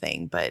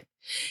everything, but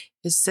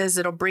it says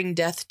it'll bring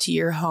death to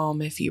your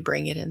home if you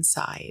bring it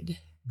inside.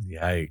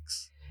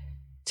 Yikes.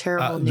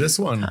 Terrible news. This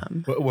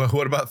one,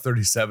 what about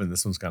 37?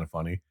 This one's kind of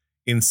funny.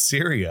 In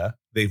Syria,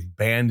 they've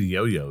banned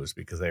yo-yos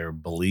because they are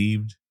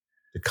believed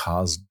to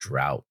cause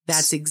droughts.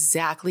 That's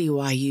exactly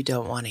why you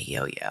don't want a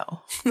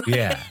yo-yo.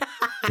 Yeah,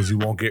 because you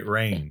won't get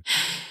rain.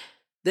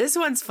 This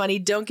one's funny.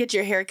 Don't get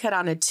your hair cut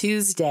on a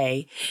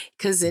Tuesday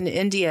because in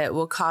India, it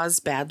will cause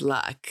bad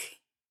luck.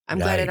 I'm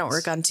glad I don't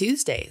work on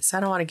Tuesdays. I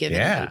don't want to give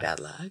anybody bad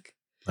luck.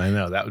 I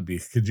know. That would be,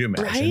 could you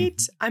imagine?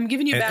 Right? I'm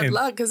giving you bad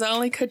luck because I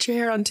only cut your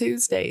hair on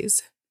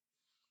Tuesdays.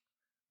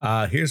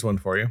 Here's one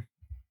for you.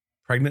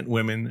 Pregnant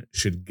women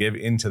should give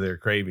in to their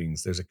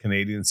cravings. There's a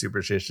Canadian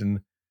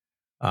superstition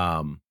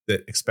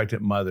that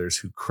expectant mothers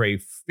who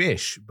crave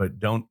fish but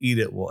don't eat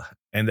it will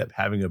end up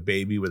having a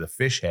baby with a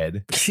fish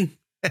head.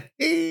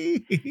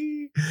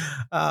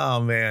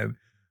 Oh, man.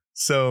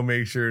 So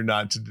make sure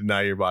not to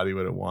deny your body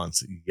what it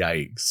wants.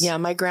 Yikes. Yeah,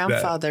 my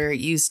grandfather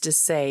used to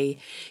say,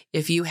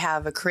 if you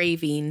have a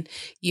craving,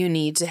 you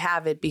need to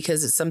have it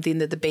because it's something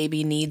that the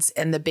baby needs,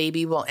 and the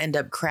baby will end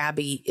up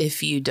crabby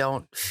if you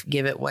don't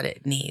give it what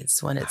it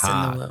needs when it's in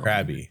the womb.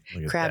 Crabby.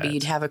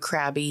 You'd have a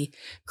crabby,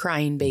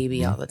 crying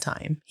baby all the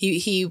time.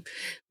 He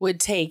would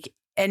take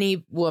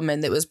any woman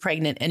that was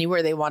pregnant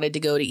anywhere they wanted to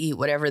go to eat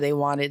whatever they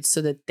wanted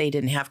so that they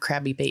didn't have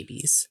crabby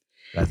babies.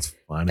 That's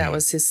funny. That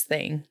was his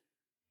thing.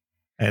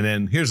 And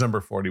then here's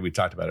number 40. We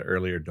talked about it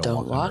earlier.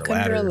 Don't walk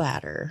under a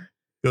ladder.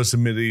 Goes to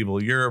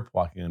medieval Europe.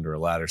 Walking under a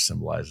ladder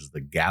symbolizes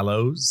the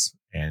gallows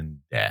and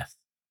death.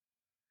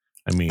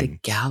 I mean, the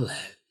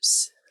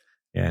gallows.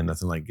 Yeah,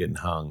 nothing like getting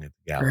hung at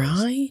the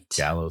gallows. Right.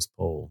 Gallows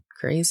pole.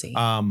 Crazy.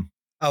 A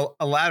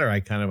ladder, I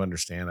kind of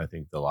understand. I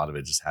think a lot of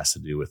it just has to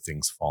do with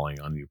things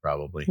falling on you,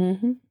 probably.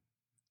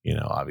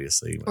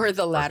 obviously. Or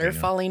the ladder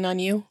falling on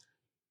you.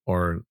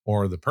 Or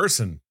the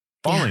person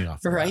falling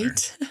off the ladder,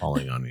 right?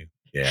 Falling on you.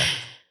 Yeah.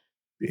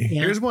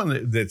 Here's one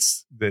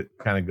that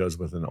kind of goes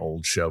with an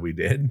old show we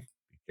did.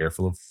 Be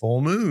careful of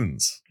full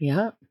moons.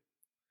 Yeah.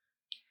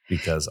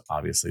 Because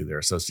obviously their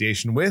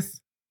association with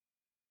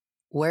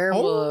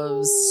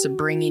werewolves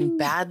bringing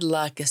bad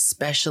luck,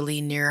 especially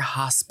near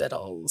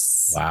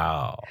hospitals.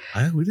 Wow.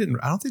 I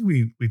don't think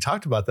we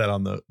talked about that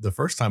on the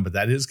first time, but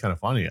that is kind of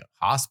funny.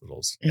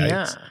 Hospitals. Yikes.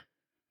 Yeah.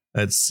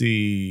 Let's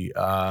see.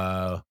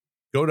 Go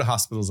to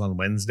hospitals on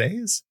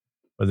Wednesdays,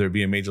 whether it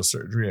be a major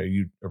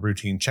surgery or a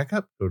routine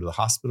checkup. Go to the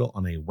hospital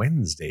on a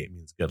Wednesday. It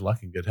means good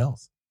luck and good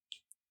health.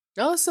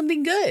 Oh,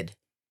 something good.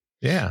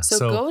 Yeah. So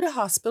go to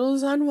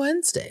hospitals on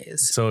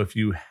Wednesdays. So if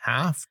you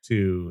have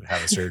to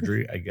have a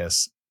surgery, I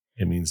guess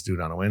it means do it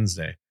on a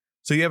Wednesday.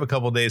 So you have a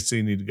couple of days till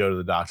you need to go to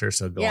the doctor.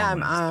 So go on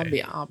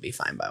Wednesday. I'll be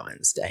fine by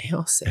Wednesday.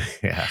 We'll see.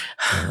 Yeah.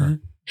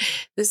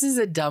 This is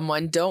a dumb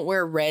one. Don't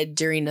wear red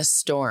during a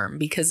storm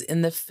because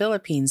in the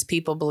Philippines,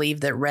 people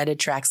believe that red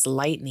attracts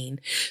lightning.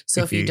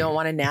 So if you don't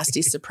want a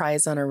nasty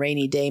surprise on a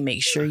rainy day,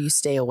 make sure you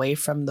stay away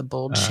from the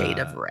bold shade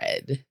of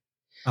red.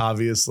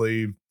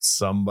 Obviously,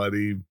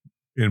 somebody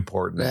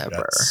important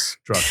got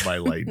struck by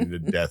lightning to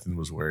death and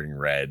was wearing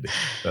red.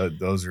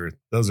 Those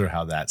are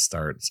how that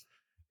starts.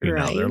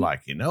 They're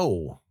like,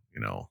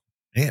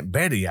 Aunt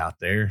Betty out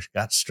there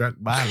got struck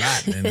by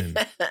lightning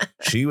and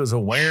she was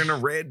wearing a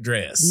red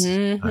dress.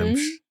 Mm-hmm.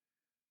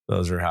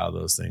 Those are how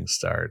those things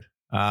start.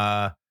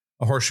 A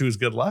horseshoe is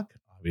good luck,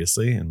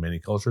 obviously, in many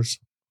cultures.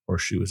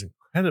 Horseshoe is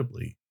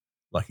incredibly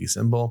lucky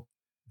symbol.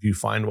 If you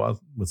find one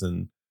with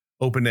an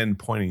open end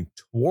pointing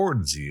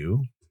towards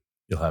you,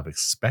 you'll have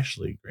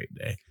especially great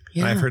day.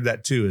 Yeah. And I've heard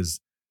that too, is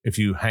if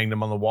you hang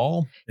them on the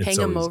wall, hang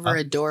them over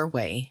a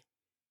doorway.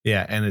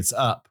 Yeah, and it's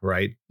up,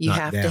 right? You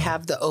have to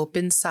have the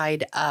open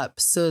side up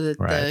so that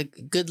the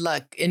good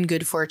luck and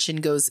good fortune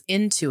goes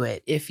into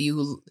it. If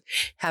you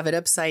have it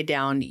upside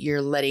down,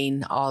 you're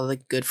letting all the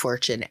good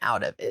fortune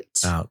out of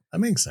it. That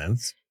makes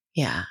sense.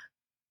 Yeah.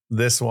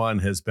 This one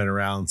has been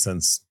around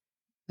since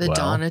the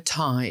dawn of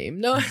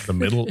time. No,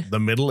 the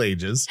Middle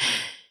Ages.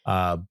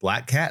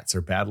 Black cats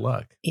are bad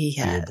luck.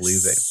 Yes. People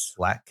believe that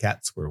black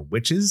cats were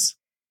witches.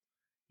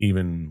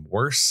 Even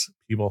worse,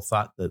 people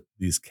thought that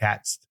these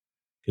cats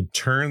could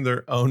turn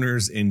their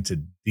owners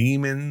into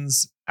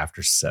demons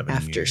after 7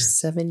 years. After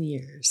 7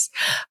 years.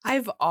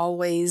 I've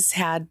always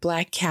had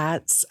black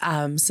cats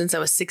since I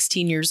was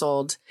 16 years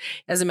old.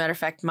 As a matter of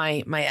fact,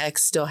 my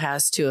ex still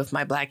has 2 of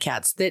my black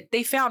cats that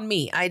they found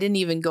me. I didn't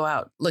even go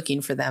out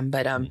looking for them,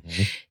 but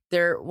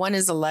one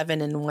is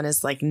 11 and one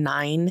is like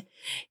 9.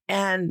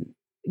 And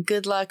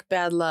good luck,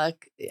 bad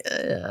luck.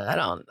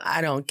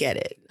 I don't get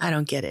it. I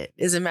don't get it.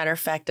 As a matter of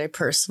fact, I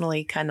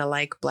personally kind of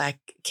like black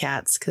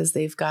cats because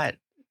they've got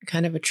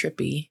kind of a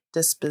trippy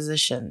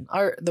disposition,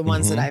 are the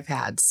ones that I've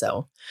had.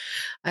 So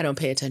I don't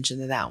pay attention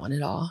to that one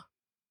at all.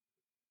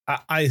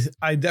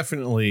 I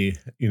definitely,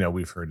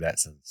 we've heard that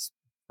since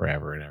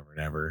forever and ever and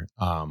ever.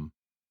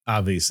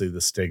 Obviously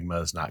the stigma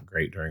is not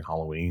great during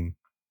Halloween.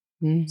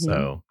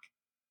 So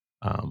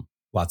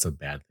lots of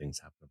bad things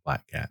happen to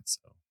black cats.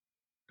 So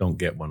don't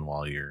get one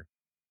while you're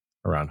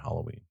around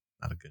Halloween.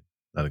 Not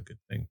a good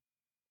thing.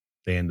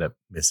 They end up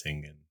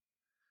missing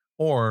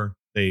or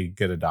they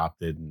get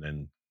adopted and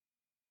then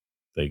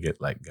they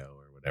get let go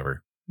or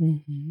whatever.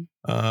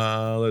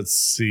 Let's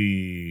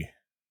see.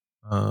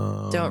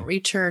 Don't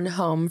return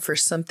home for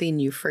something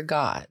you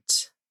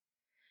forgot.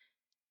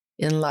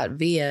 In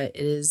Latvia, it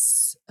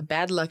is a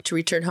bad luck to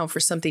return home for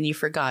something you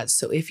forgot.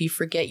 So if you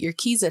forget your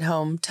keys at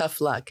home,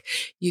 tough luck.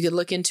 You could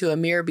look into a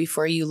mirror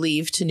before you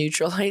leave to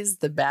neutralize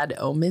the bad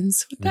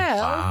omens. What the hell?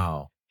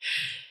 Wow.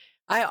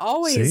 I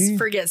always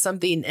forget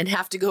something and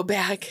have to go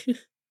back. In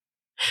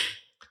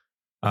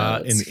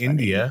funny.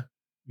 India,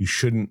 you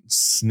shouldn't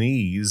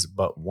sneeze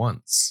but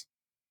once.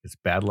 It's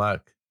bad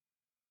luck.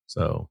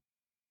 So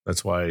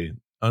that's why.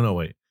 Oh no,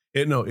 wait.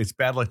 It's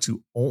bad luck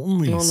to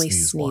only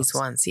sneeze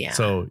once. Yeah.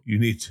 So you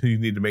need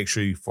to make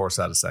sure you force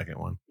out a second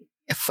one.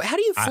 How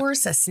do you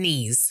force a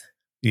sneeze?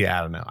 Yeah,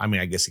 I don't know. I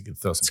mean, I guess you could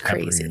throw some pepper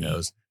in your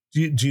nose.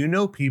 Do you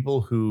know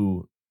people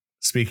who,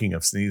 speaking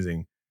of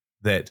sneezing,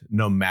 that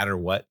no matter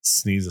what,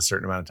 sneeze a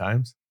certain amount of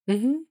times?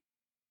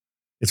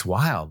 It's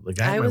wild. The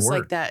guy I was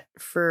like that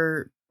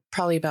for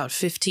probably about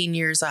 15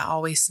 years. I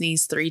always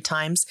sneeze 3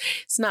 times.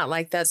 It's not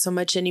like that so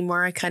much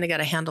anymore. I kind of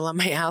got a handle on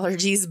my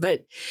allergies,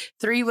 but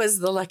 3 was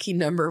the lucky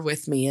number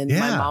with me. And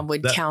my mom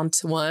would count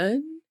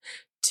 1,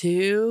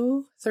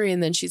 2, 3,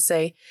 and then she'd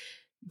say,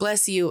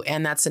 "Bless you,"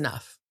 and that's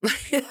enough.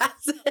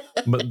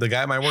 But the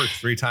guy might work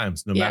 3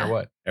 times, no matter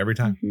what, every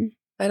time.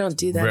 I don't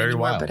do that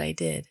anymore, but I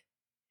did.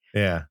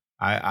 Yeah,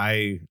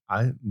 I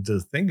to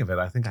think of it,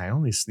 I think I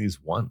only sneezed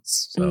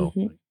once, so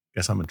I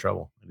guess I'm in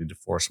trouble. I need to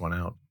force one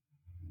out.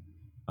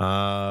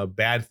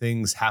 Bad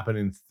things happen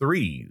in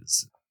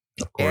 3s.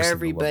 Of course,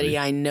 everybody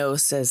I know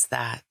says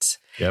that.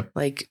 Yep.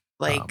 Like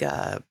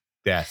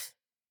death.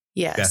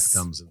 Yes. Death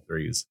comes in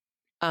 3s.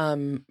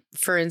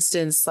 For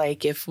instance,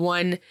 like if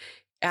one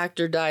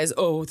actor dies,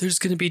 oh, there's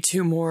going to be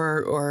two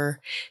more. Or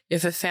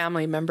if a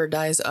family member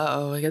dies,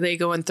 they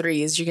go in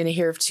threes. You're going to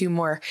hear of two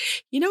more.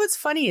 You know what's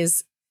funny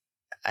is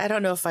I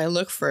don't know if I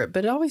look for it,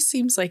 but it always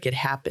seems like it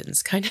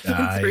happens kind of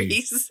in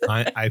threes.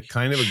 I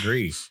kind of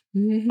agree.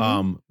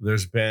 Mm-hmm.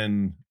 There's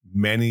been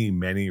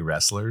many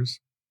wrestlers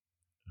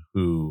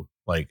who,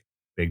 like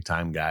big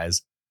time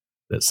guys,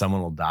 that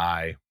someone will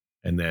die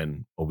and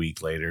then a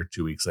week later,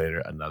 2 weeks later,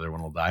 another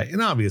one will die.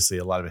 And obviously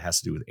a lot of it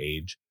has to do with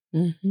age,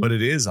 but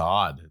it is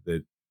odd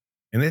that,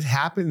 and it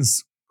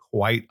happens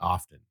quite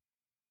often.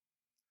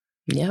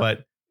 Yeah.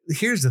 But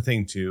here's the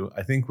thing too.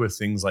 I think with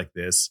things like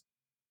this,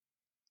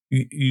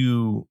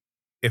 you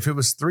if it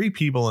was 3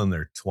 people in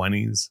their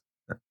 20s,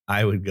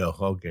 I would go,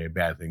 okay,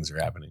 bad things are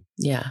happening.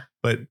 Yeah.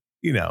 But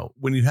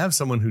when you have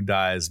someone who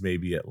dies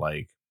maybe at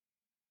like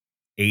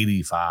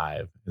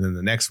 85, and then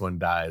the next one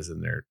dies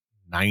and they're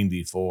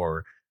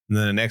 94, and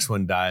then the next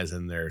one dies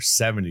and they're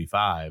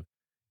 75,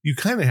 you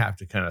kind of have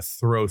to kind of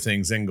throw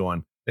things in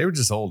going, they were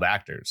just old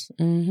actors,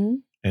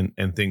 and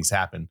things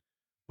happen.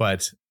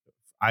 But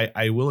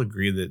I will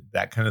agree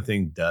that kind of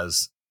thing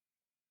does,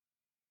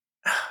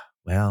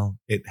 well,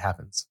 it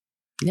happens.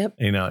 Yep.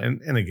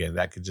 And again,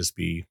 that could just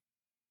be,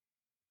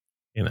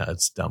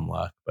 it's dumb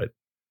luck, but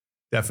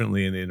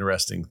definitely an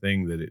interesting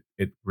thing that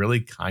it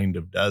really kind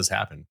of does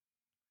happen.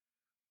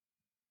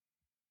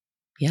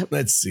 Yep.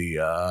 Let's see.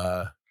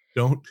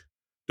 Don't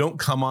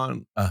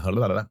comment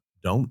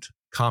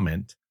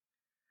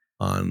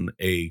on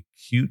a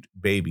cute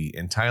baby.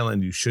 In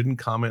Thailand, you shouldn't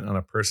comment on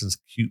a person's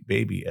cute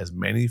baby, as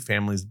many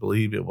families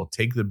believe it will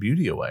take the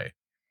beauty away.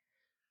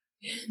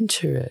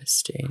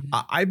 Interesting.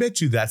 I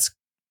bet you that's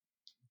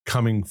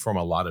coming from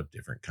a lot of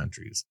different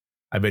countries.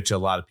 I bet you a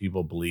lot of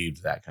people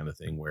believed that kind of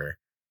thing where,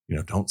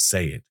 don't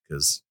say it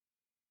because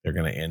they're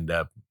going to end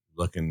up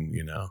looking,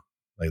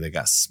 like they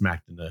got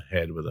smacked in the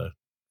head with a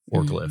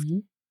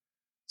forklift.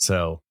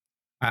 So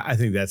I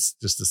think that's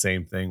just the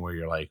same thing where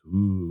you're like,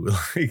 ooh,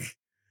 like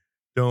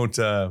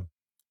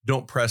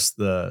don't press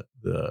the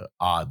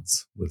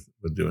odds with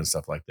doing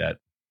stuff like that.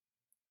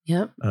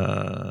 Yep.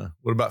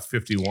 What about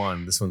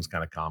 51? This one's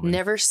kind of common.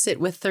 Never sit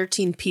with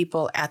 13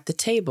 people at the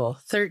table.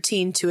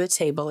 13 to a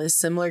table is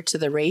similar to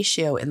the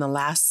ratio in the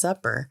Last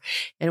Supper.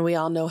 And we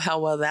all know how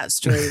well that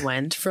story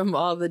went from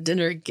all the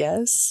dinner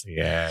guests.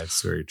 Yeah,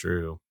 it's very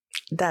true.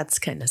 That's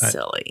kind of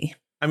silly.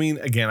 I mean,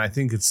 again, I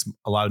think it's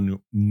a lot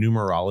of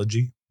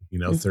numerology,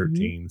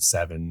 13,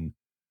 7.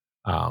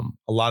 A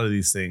lot of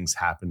these things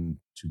happen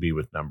to be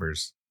with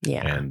numbers.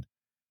 Yeah.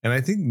 And I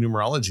think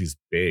numerology is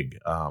big.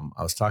 I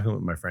was talking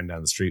with my friend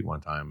down the street one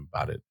time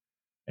about it,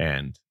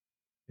 and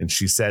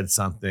she said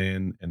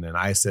something, and then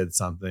I said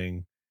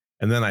something,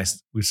 and then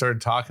we started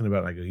talking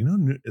about it. And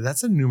I go,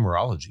 that's a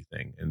numerology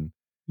thing, and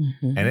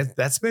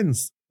that's been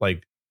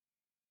like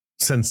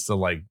since the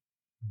like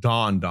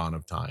dawn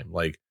of time.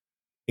 Like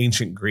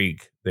ancient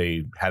Greek,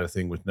 they had a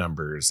thing with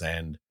numbers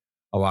and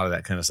a lot of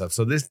that kind of stuff.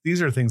 So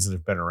these are things that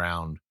have been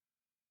around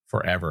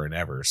forever and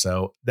ever.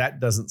 So that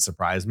doesn't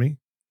surprise me.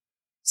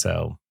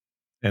 So,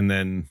 and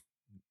then,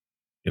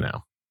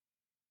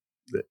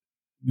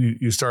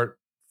 you start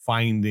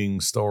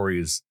finding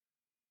stories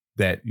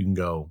that you can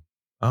go,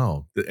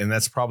 oh, and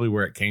that's probably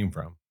where it came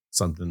from.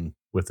 Something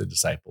with the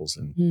disciples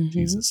and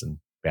Jesus and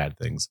bad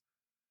things.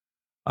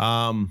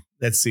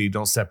 Let's see.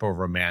 Don't step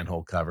over a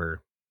manhole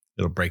cover.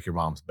 It'll break your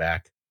mom's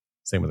back.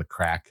 Same with a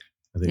crack.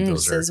 I think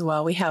those says,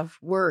 well, we have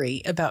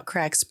worry about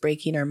cracks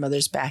breaking our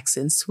mother's backs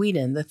in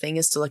Sweden. The thing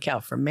is to look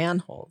out for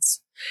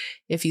manholes.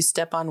 If you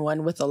step on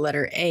one with the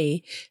letter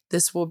A,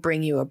 this will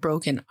bring you a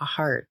broken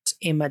heart,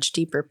 a much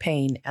deeper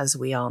pain, as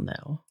we all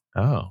know.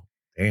 Oh,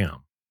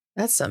 damn.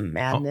 That's some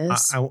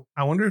madness.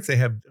 I wonder if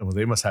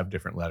they must have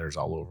different letters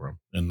all over them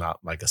and not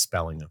like a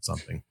spelling of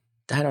something.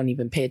 I don't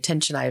even pay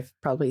attention. I've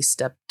probably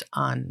stepped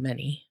on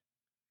many.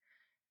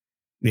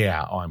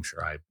 Yeah. Oh, I'm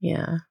sure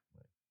Yeah.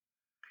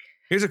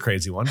 Here's a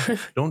crazy one.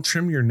 Don't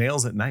trim your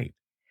nails at night.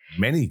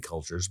 Many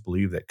cultures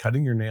believe that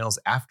cutting your nails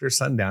after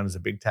sundown is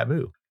a big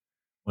taboo.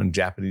 One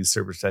Japanese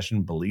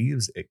superstition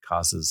believes it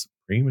causes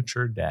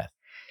premature death.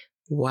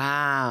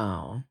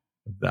 Wow.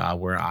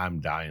 Where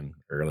I'm dying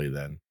early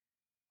then.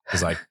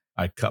 Because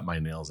I cut my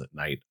nails at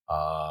night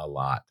a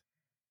lot.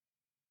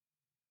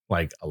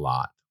 Like a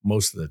lot.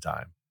 Most of the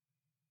time.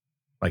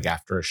 Like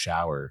after a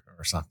shower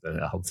or something,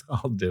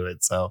 I'll do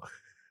it. So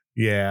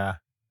yeah,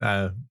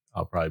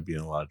 I'll probably be in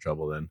a lot of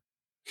trouble then.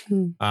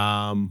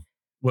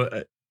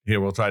 Well, here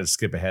we'll try to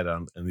skip ahead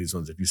on these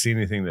ones. If you see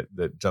anything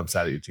that jumps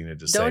out at you, Tina,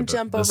 just don't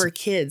jump over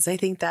kids. I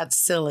think that's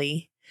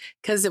silly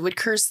because it would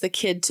curse the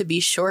kid to be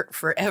short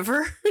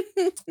forever.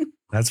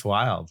 That's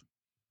wild.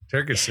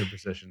 Turkish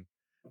superstition.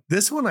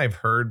 This one I've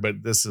heard,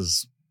 but this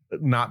is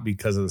not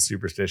because of the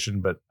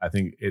superstition, but I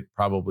think it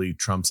probably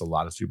trumps a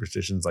lot of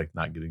superstitions, like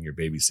not getting your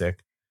baby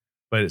sick.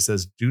 But it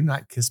says, do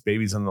not kiss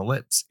babies on the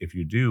lips. If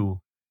you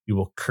do, you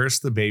will curse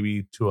the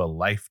baby to a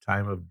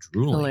lifetime of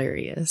drooling.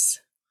 Hilarious.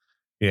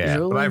 Yeah,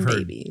 drooling but I've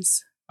heard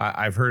babies.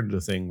 I've heard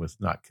the thing with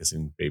not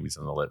kissing babies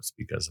on the lips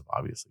because of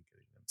obviously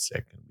getting them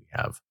sick, and we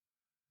have,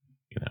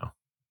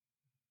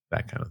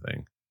 that kind of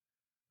thing.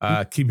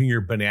 Keeping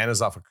your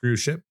bananas off a cruise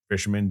ship.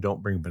 Fishermen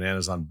don't bring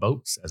bananas on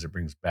boats as it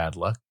brings bad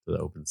luck to the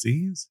open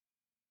seas.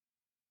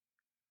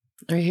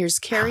 Or here's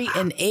carry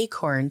an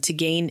acorn to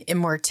gain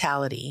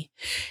immortality.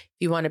 If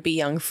you want to be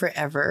young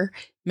forever,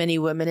 many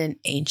women in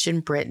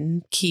ancient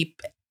Britain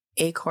keep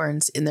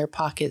acorns in their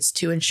pockets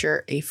to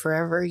ensure a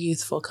forever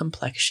youthful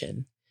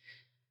complexion.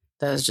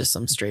 That was just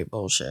some straight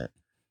bullshit.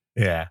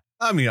 Yeah.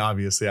 I mean,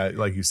 obviously,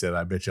 like you said,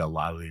 I bet you a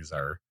lot of these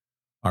are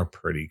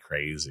pretty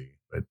crazy.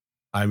 But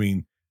I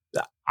mean,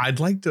 I'd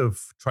like to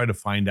try to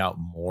find out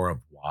more of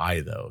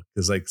why, though,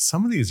 because like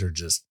some of these are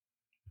just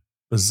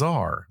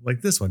bizarre. Like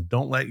this one,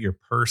 don't let your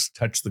purse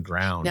touch the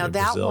ground. Now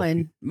that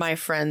one, my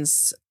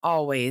friends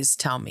always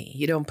tell me,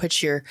 you don't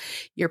put your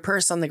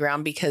purse on the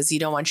ground because you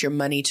don't want your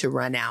money to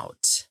run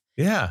out.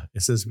 Yeah,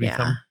 it says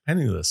become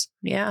penniless.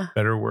 Yeah.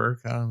 Better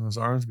work out on those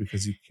arms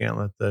because you can't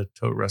let the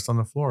tote rest on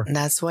the floor. And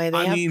that's why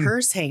they have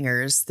purse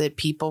hangers that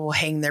people will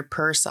hang their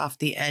purse off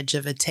the edge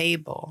of a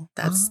table.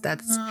 That's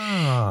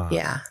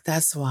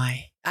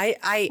why.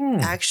 I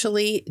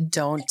actually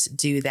don't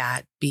do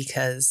that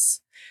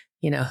because,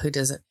 who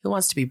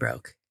wants to be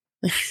broke?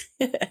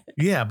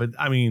 Yeah, but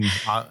I mean,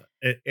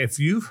 if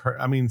you've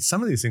heard, I mean,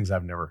 some of these things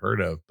I've never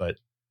heard of, but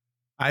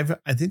I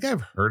think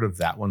I've heard of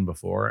that one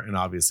before. And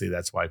obviously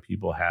that's why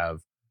people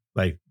have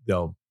like,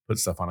 they'll put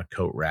stuff on a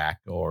coat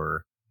rack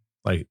or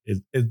like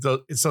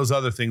it's those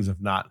other things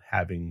of not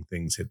having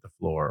things hit the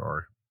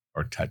floor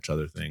or touch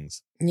other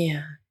things.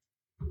 Yeah.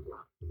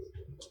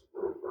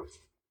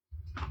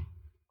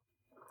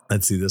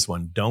 Let's see this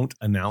one. Don't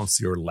announce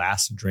your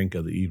last drink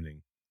of the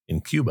evening. In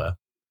Cuba,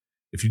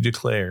 if you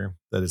declare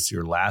that it's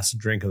your last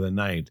drink of the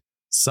night,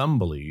 some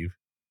believe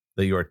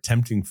that you are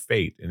tempting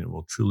fate and it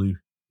will truly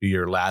be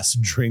your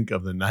last drink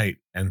of the night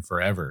and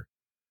forever.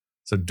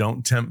 So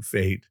don't tempt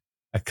fate.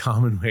 A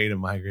common way to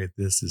migrate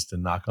this is to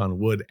knock on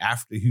wood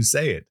after you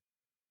say it.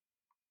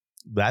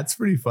 That's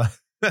pretty fun.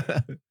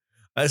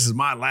 This is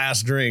my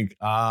last drink.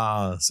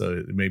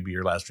 So it may be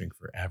your last drink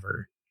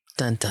forever.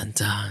 Dun, dun,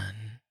 dun.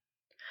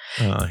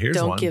 Here's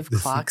don't one. Give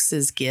clocks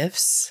as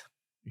gifts.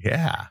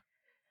 Yeah.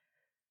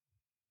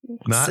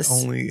 Not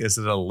only is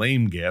it a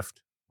lame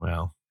gift,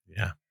 well,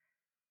 yeah,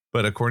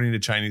 but according to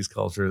Chinese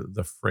culture,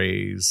 the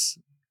phrase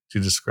to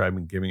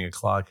describe giving a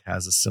clock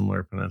has a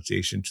similar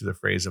pronunciation to the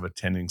phrase of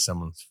attending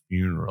someone's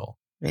funeral.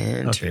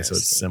 Okay, so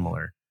it's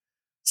similar.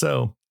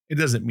 So it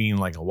doesn't mean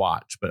like a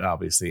watch, but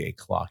obviously a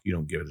clock, you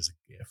don't give it as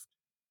a gift.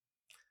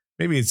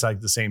 Maybe it's like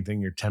the same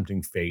thing. You're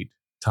tempting fate,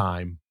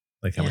 time,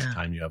 like how much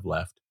time you have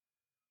left.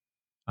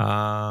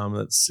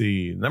 Let's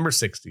see. Number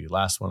 60,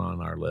 last one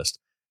on our list.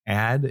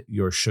 Add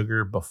your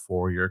sugar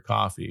before your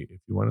coffee.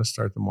 If you want to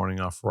start the morning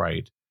off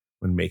right,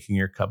 when making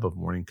your cup of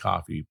morning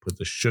coffee, put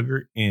the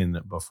sugar in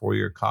before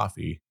your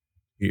coffee.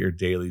 Get your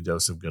daily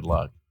dose of good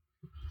luck.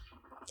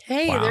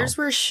 Hey, there's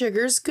where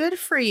sugar's good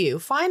for you.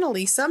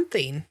 Finally,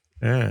 something.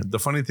 Yeah. The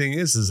funny thing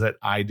is that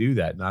I do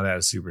that, not out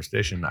of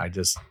superstition. I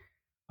just,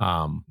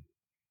 I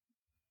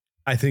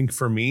think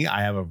for me,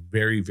 I have a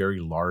very, very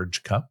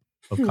large cup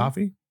of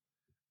coffee.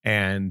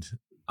 And,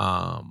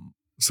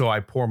 so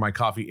I pour my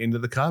coffee into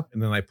the cup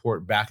and then I pour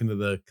it back into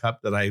the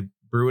cup that I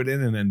brew it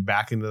in and then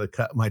back into the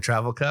cup, my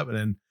travel cup. And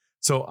then,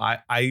 so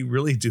I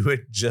really do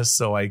it just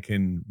so I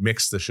can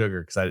mix the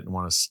sugar because I didn't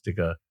want to stick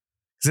because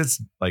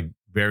it's like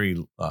very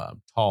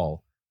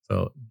tall.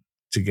 So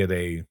to get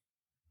a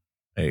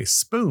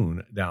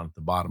spoon down at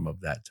the bottom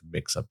of that to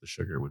mix up the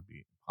sugar would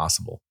be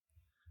impossible.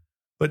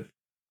 But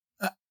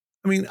I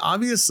mean,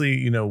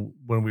 obviously,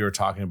 when we were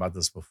talking about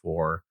this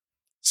before,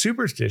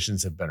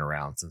 superstitions have been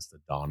around since the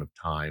dawn of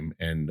time.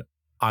 And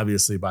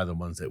obviously by the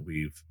ones that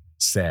we've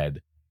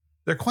said,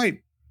 they're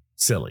quite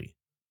silly,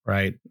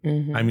 right?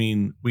 Mm-hmm. I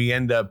mean, we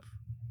end up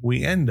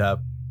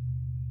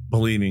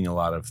believing a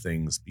lot of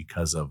things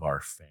because of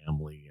our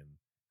family and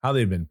how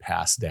they've been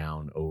passed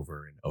down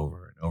over and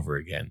over and over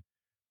again.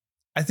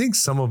 I think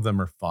some of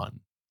them are fun,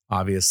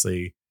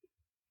 obviously,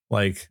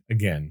 like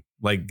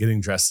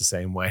getting dressed the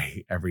same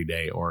way every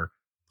day or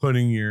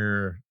putting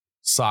your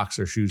socks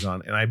or shoes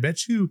on. And I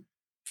bet you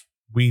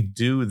we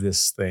do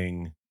this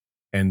thing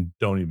and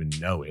don't even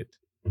know it.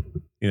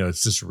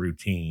 It's just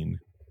routine.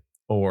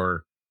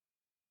 Or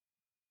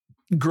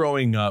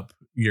growing up,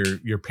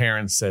 your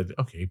parents said,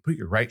 okay, put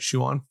your right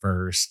shoe on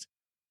first.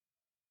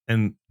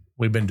 And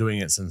we've been doing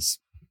it since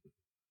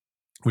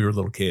we were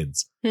little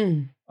kids.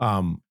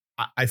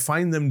 I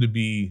find them to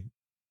be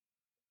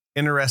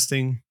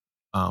interesting,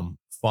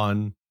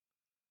 fun,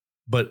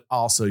 but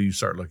also you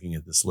start looking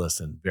at this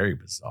list and very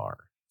bizarre.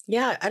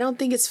 Yeah, I don't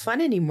think it's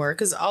fun anymore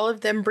because all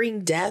of them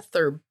bring death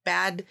or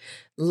bad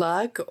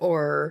luck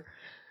or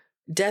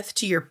death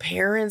to your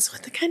parents.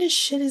 What the kind of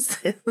shit is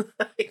this?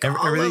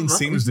 Everything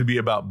seems to be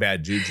about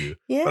bad juju.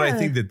 Yeah. But I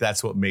think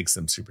that's what makes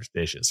them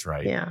superstitious,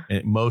 right? Yeah.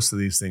 And most of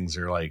these things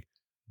are like,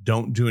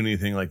 don't do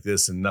anything like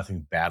this and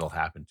nothing bad will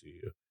happen to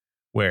you.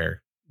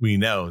 Where we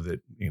know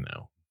that,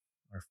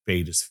 our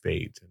fate is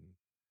fate. And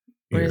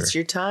when it's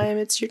your time,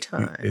 it's your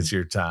time. It's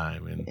your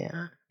time. And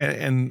yeah.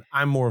 And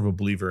I'm more of a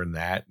believer in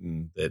that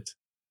and that,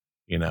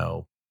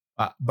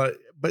 but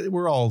but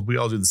we all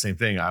do the same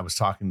thing. I was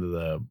talking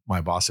to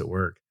my boss at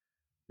work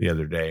the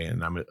other day,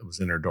 and I was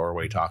in her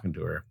doorway talking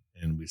to her,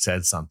 and we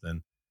said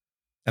something,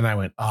 and I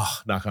went, "Oh,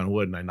 knock on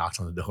wood," and I knocked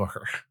on the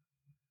door.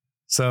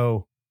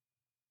 So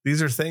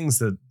these are things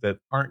that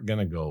aren't going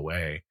to go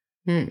away.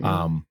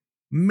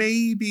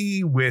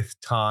 Maybe with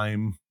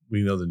time,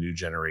 we know the new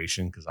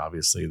generation, because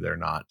obviously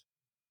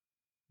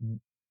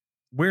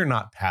we're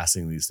not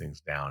passing these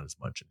things down as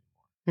much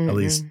anymore. At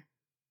least,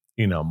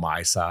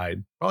 my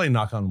side, probably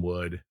knock on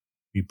wood,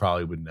 you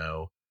probably would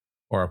know,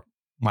 or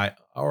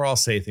I'll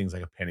say things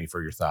like a penny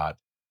for your thought,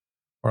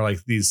 or like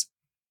these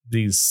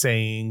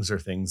sayings or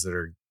things that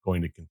are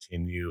going to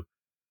continue.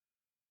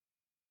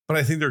 But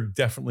I think they're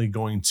definitely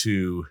going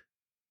to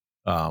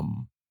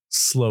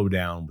slow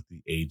down with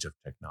the age of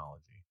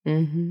technology. I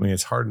mean,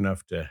 it's hard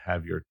enough to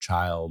have your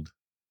child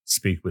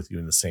speak with you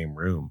in the same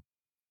room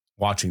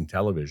watching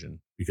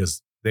television,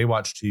 because they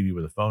watch TV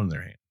with a phone in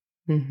their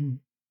hand,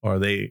 or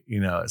they,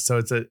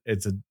 so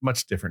it's a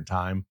much different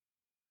time.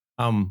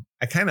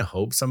 I kind of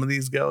hope some of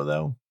these go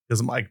though,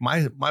 because like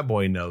my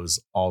boy knows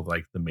all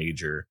like the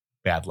major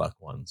bad luck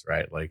ones,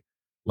 right? Like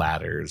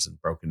ladders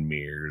and broken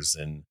mirrors,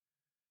 and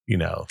the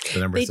number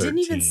 13. They didn't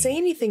even say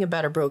anything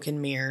about a broken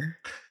mirror.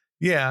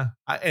 Yeah,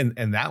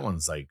 and that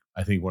one's like,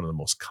 I think, one of the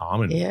most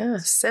common. Yeah,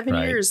 ones, 7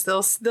 right? years.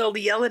 They'll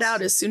yell it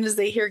out as soon as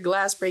they hear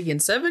glass breaking.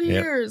 7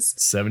 years.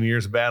 7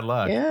 years of bad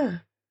luck. Yeah.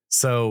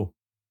 So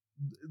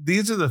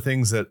these are the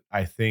things that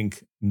I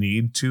think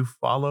need to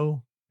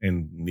follow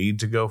and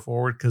need to go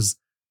forward, because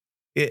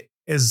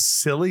as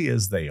silly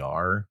as they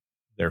are,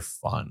 they're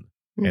fun.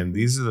 And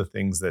these are the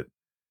things that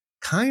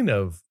kind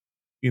of,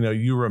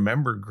 you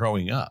remember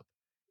growing up.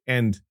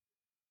 And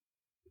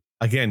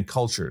again,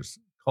 cultures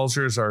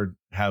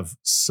have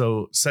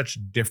such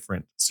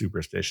different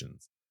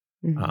superstitions.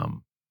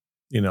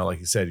 Like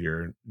you said,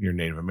 you're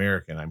Native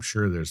American. I'm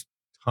sure there's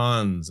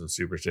tons of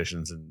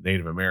superstitions in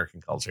Native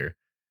American culture.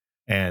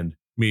 And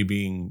me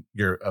being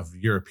of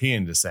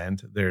European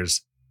descent,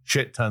 there's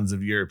shit tons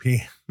of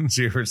European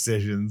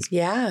superstitions.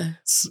 Yeah.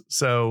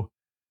 So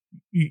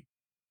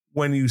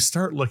when you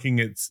start looking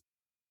at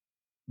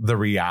the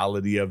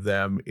reality of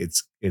them,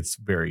 it's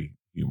very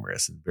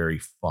humorous and very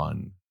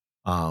fun.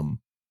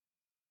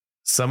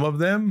 Some of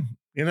them,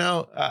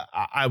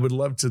 I would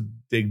love to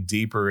dig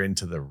deeper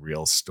into the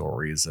real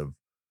stories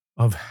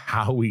of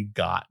how we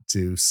got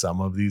to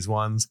some of these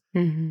ones,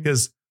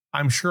 because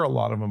I'm sure a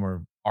lot of them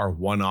are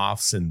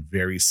one-offs in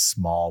very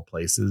small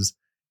places,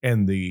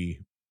 and the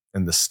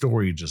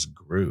story just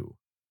grew,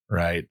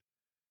 right?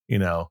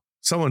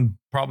 Someone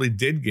probably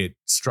did get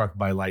struck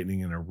by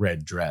lightning in a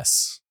red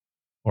dress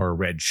or a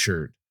red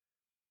shirt,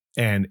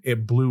 and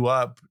it blew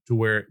up to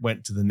where it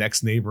went to the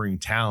next neighboring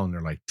town.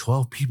 They're like,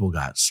 12 people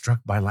got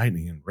struck by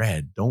lightning in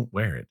red. Don't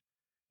wear it.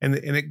 And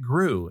it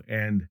grew.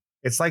 And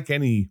it's like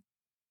any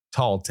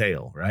tall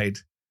tale, right?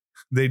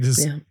 They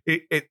just,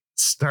 it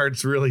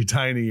starts really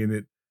tiny,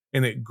 and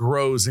it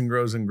grows and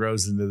grows and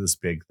grows into this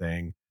big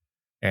thing.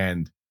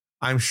 And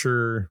I'm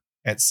sure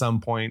at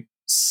some point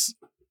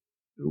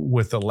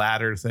with the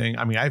ladder thing,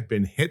 I mean, I've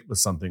been hit with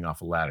something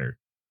off a ladder.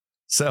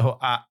 So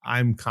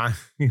I'm kind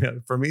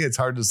of, for me, it's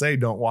hard to say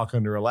don't walk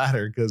under a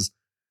ladder, because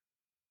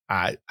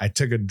I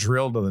took a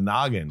drill to the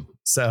noggin.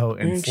 So,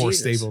 and four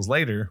staples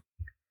later,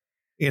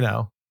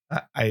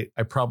 I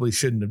probably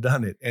shouldn't have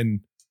done it.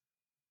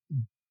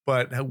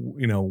 But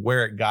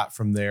where it got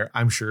from there,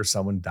 I'm sure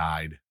someone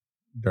died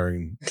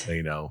during,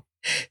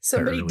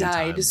 somebody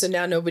died. Times. So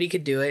now nobody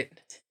could do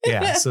it.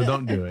 Yeah. So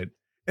don't do it.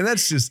 And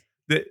that's just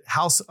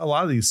how a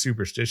lot of these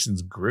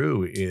superstitions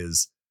grew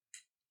is,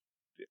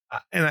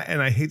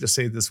 and I hate to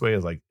say it this way,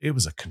 is like it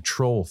was a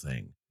control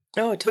thing.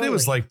 Oh, totally. But it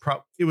was like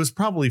it was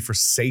probably for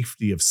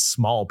safety of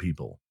small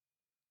people.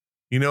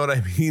 You know what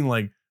I mean?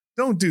 Like,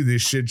 don't do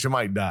this shit, you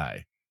might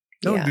die.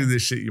 Don't do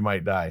this shit, you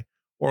might die.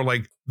 Or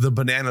like the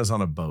bananas on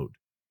a boat.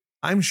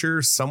 I'm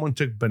sure someone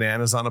took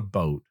bananas on a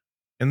boat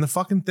and the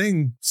fucking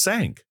thing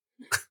sank.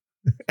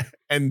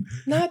 and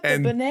not the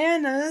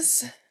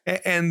bananas.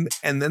 And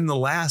then the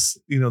last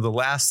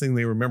thing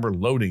they remember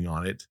loading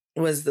on it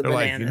was the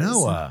bananas.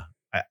 Like,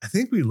 I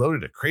think we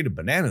loaded a crate of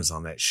bananas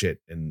on that shit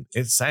and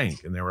it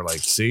sank. And they were like,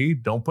 see,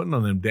 don't put it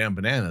on them damn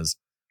bananas.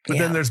 But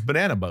then there's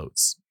banana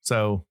boats.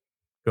 So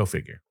go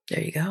figure.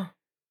 There you go.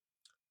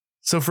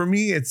 So for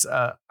me, it's,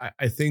 I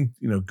think,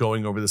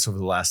 going over this over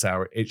the last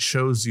hour, it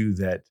shows you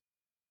that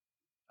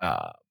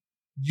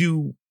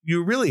you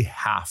really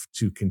have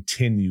to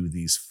continue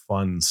these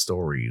fun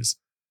stories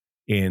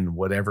in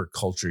whatever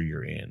culture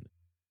you're in,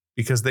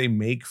 because they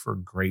make for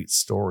great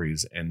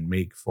stories and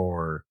make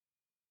for,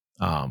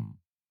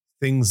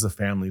 things the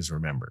families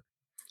remember.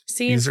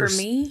 See, for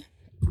me,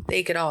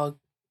 they could all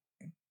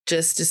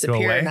just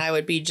disappear and I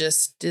would be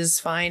just as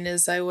fine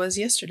as I was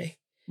yesterday.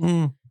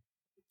 I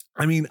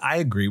mean, I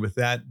agree with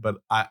that, but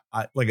I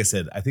like I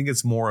said, I think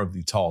it's more of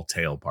the tall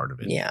tale part of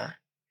it. Yeah.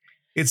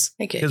 It's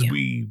because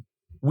we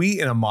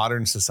in a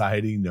modern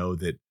society know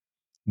that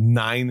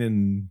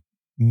 9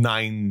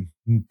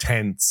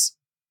 9/10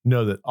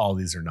 know that all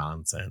these are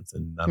nonsense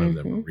and none of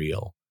them are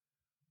real.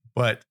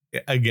 But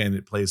again,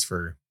 it plays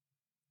for,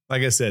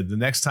 like I said, the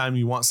next time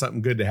you want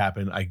something good to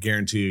happen, I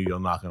guarantee you'll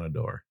knock on a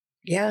door.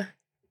 Yeah.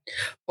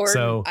 Or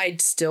So, I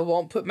still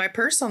won't put my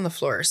purse on the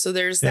floor. So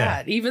there's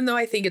that. Even though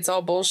I think it's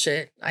all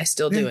bullshit, I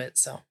still do it.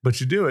 So,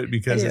 but you do it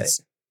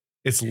because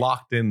it's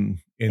locked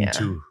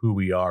into who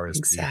we are as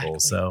people.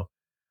 So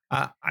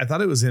I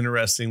thought it was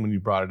interesting when you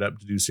brought it up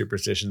to do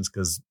superstitions,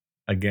 because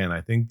again,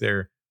 I think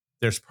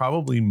there's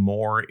probably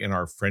more in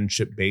our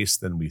friendship base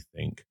than we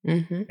think.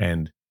 Mm-hmm.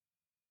 And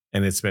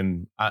it's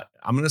been, I'm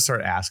going to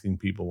start asking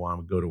people when I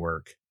go to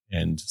work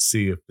and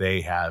see if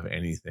they have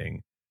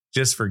anything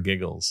just for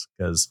giggles,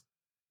 because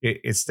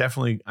it's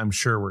definitely, I'm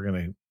sure we're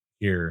going to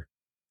hear,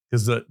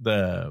 because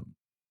the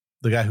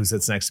guy who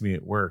sits next to me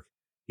at work,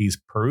 he's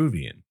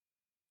Peruvian.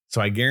 So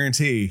I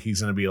guarantee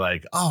he's going to be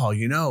like, oh,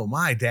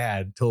 my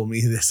dad told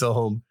me this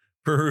old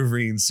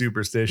Peruvian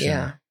superstition.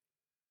 Yeah.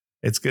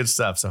 It's good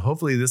stuff. So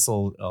hopefully this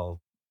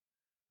will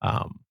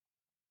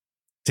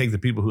take the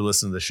people who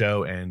listen to the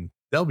show, and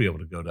they'll be able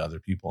to go to other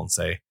people and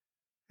say,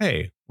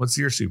 hey, what's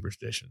your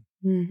superstition?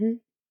 Mm-hmm.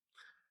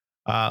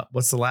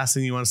 What's the last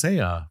thing you want to say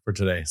for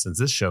today, since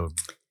this show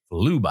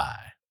flew by?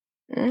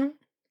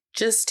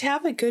 Just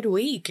have a good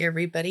week,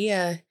 everybody.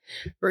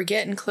 We're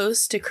getting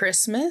close to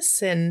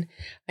Christmas, and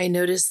I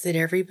noticed that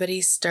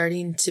everybody's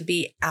starting to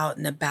be out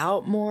and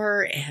about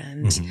more,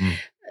 and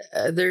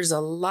there's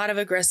a lot of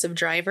aggressive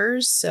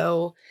drivers.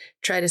 So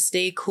try to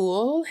stay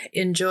cool,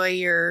 enjoy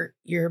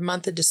your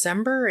month of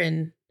December,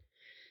 and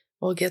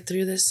we'll get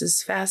through this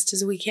as fast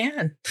as we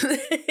can.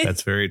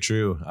 That's very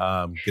true.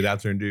 Get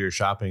out there and do your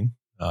shopping.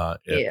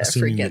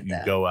 Assuming that you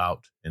go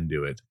out and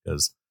do it,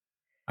 because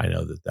I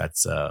know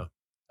that's a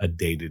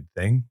dated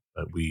thing,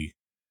 but we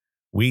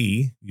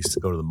used to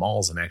go to the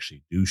malls and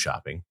actually do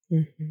shopping.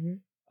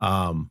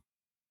 Mm-hmm.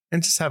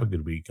 And just have a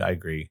good week. I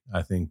agree.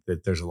 I think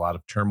that there's a lot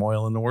of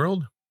turmoil in the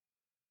world,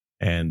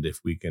 and if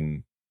we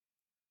can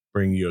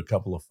bring you a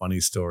couple of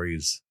funny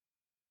stories,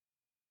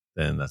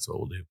 then that's what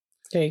we'll do.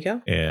 There you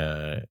go.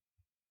 And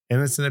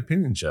it's an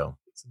opinion show,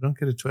 so don't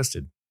get it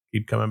twisted.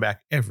 Keep coming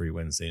back every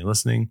Wednesday and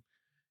listening.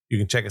 You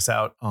can check us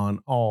out on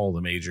all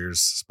the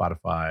majors: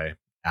 Spotify,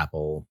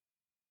 Apple,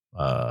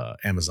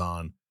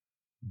 Amazon,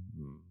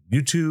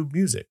 YouTube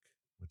Music,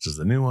 which is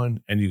the new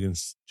one. And you can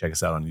check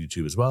us out on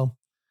YouTube as well.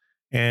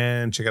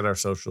 And check out our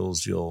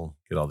socials. You'll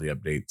get all the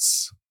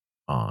updates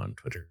on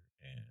Twitter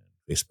and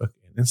Facebook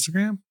and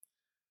Instagram.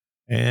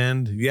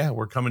 And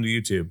we're coming to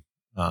YouTube.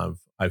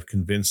 I've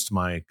convinced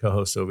my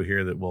co-host over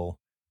here that we'll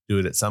do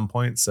it at some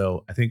point.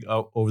 So I think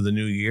over the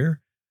new year,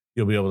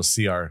 you'll be able to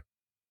see our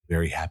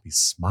very happy,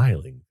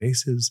 smiling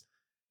faces.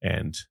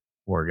 And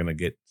we're going to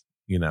get,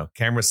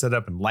 camera set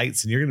up and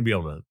lights, and you're going to be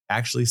able to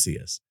actually see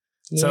us.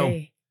 Yay. So,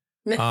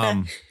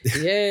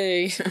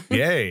 yay.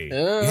 Yay.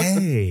 Oh.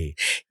 Yay.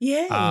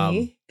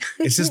 Yay.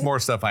 It's just more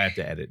stuff I have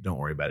to edit. Don't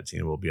worry about it,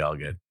 Tina. We'll be all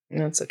good.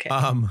 That's okay.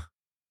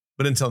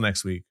 But until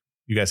next week,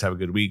 you guys have a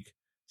good week.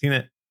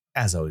 Tina,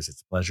 as always,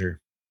 it's a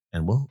pleasure,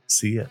 and we'll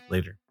see you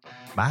later.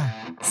 Bye.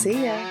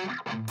 See ya.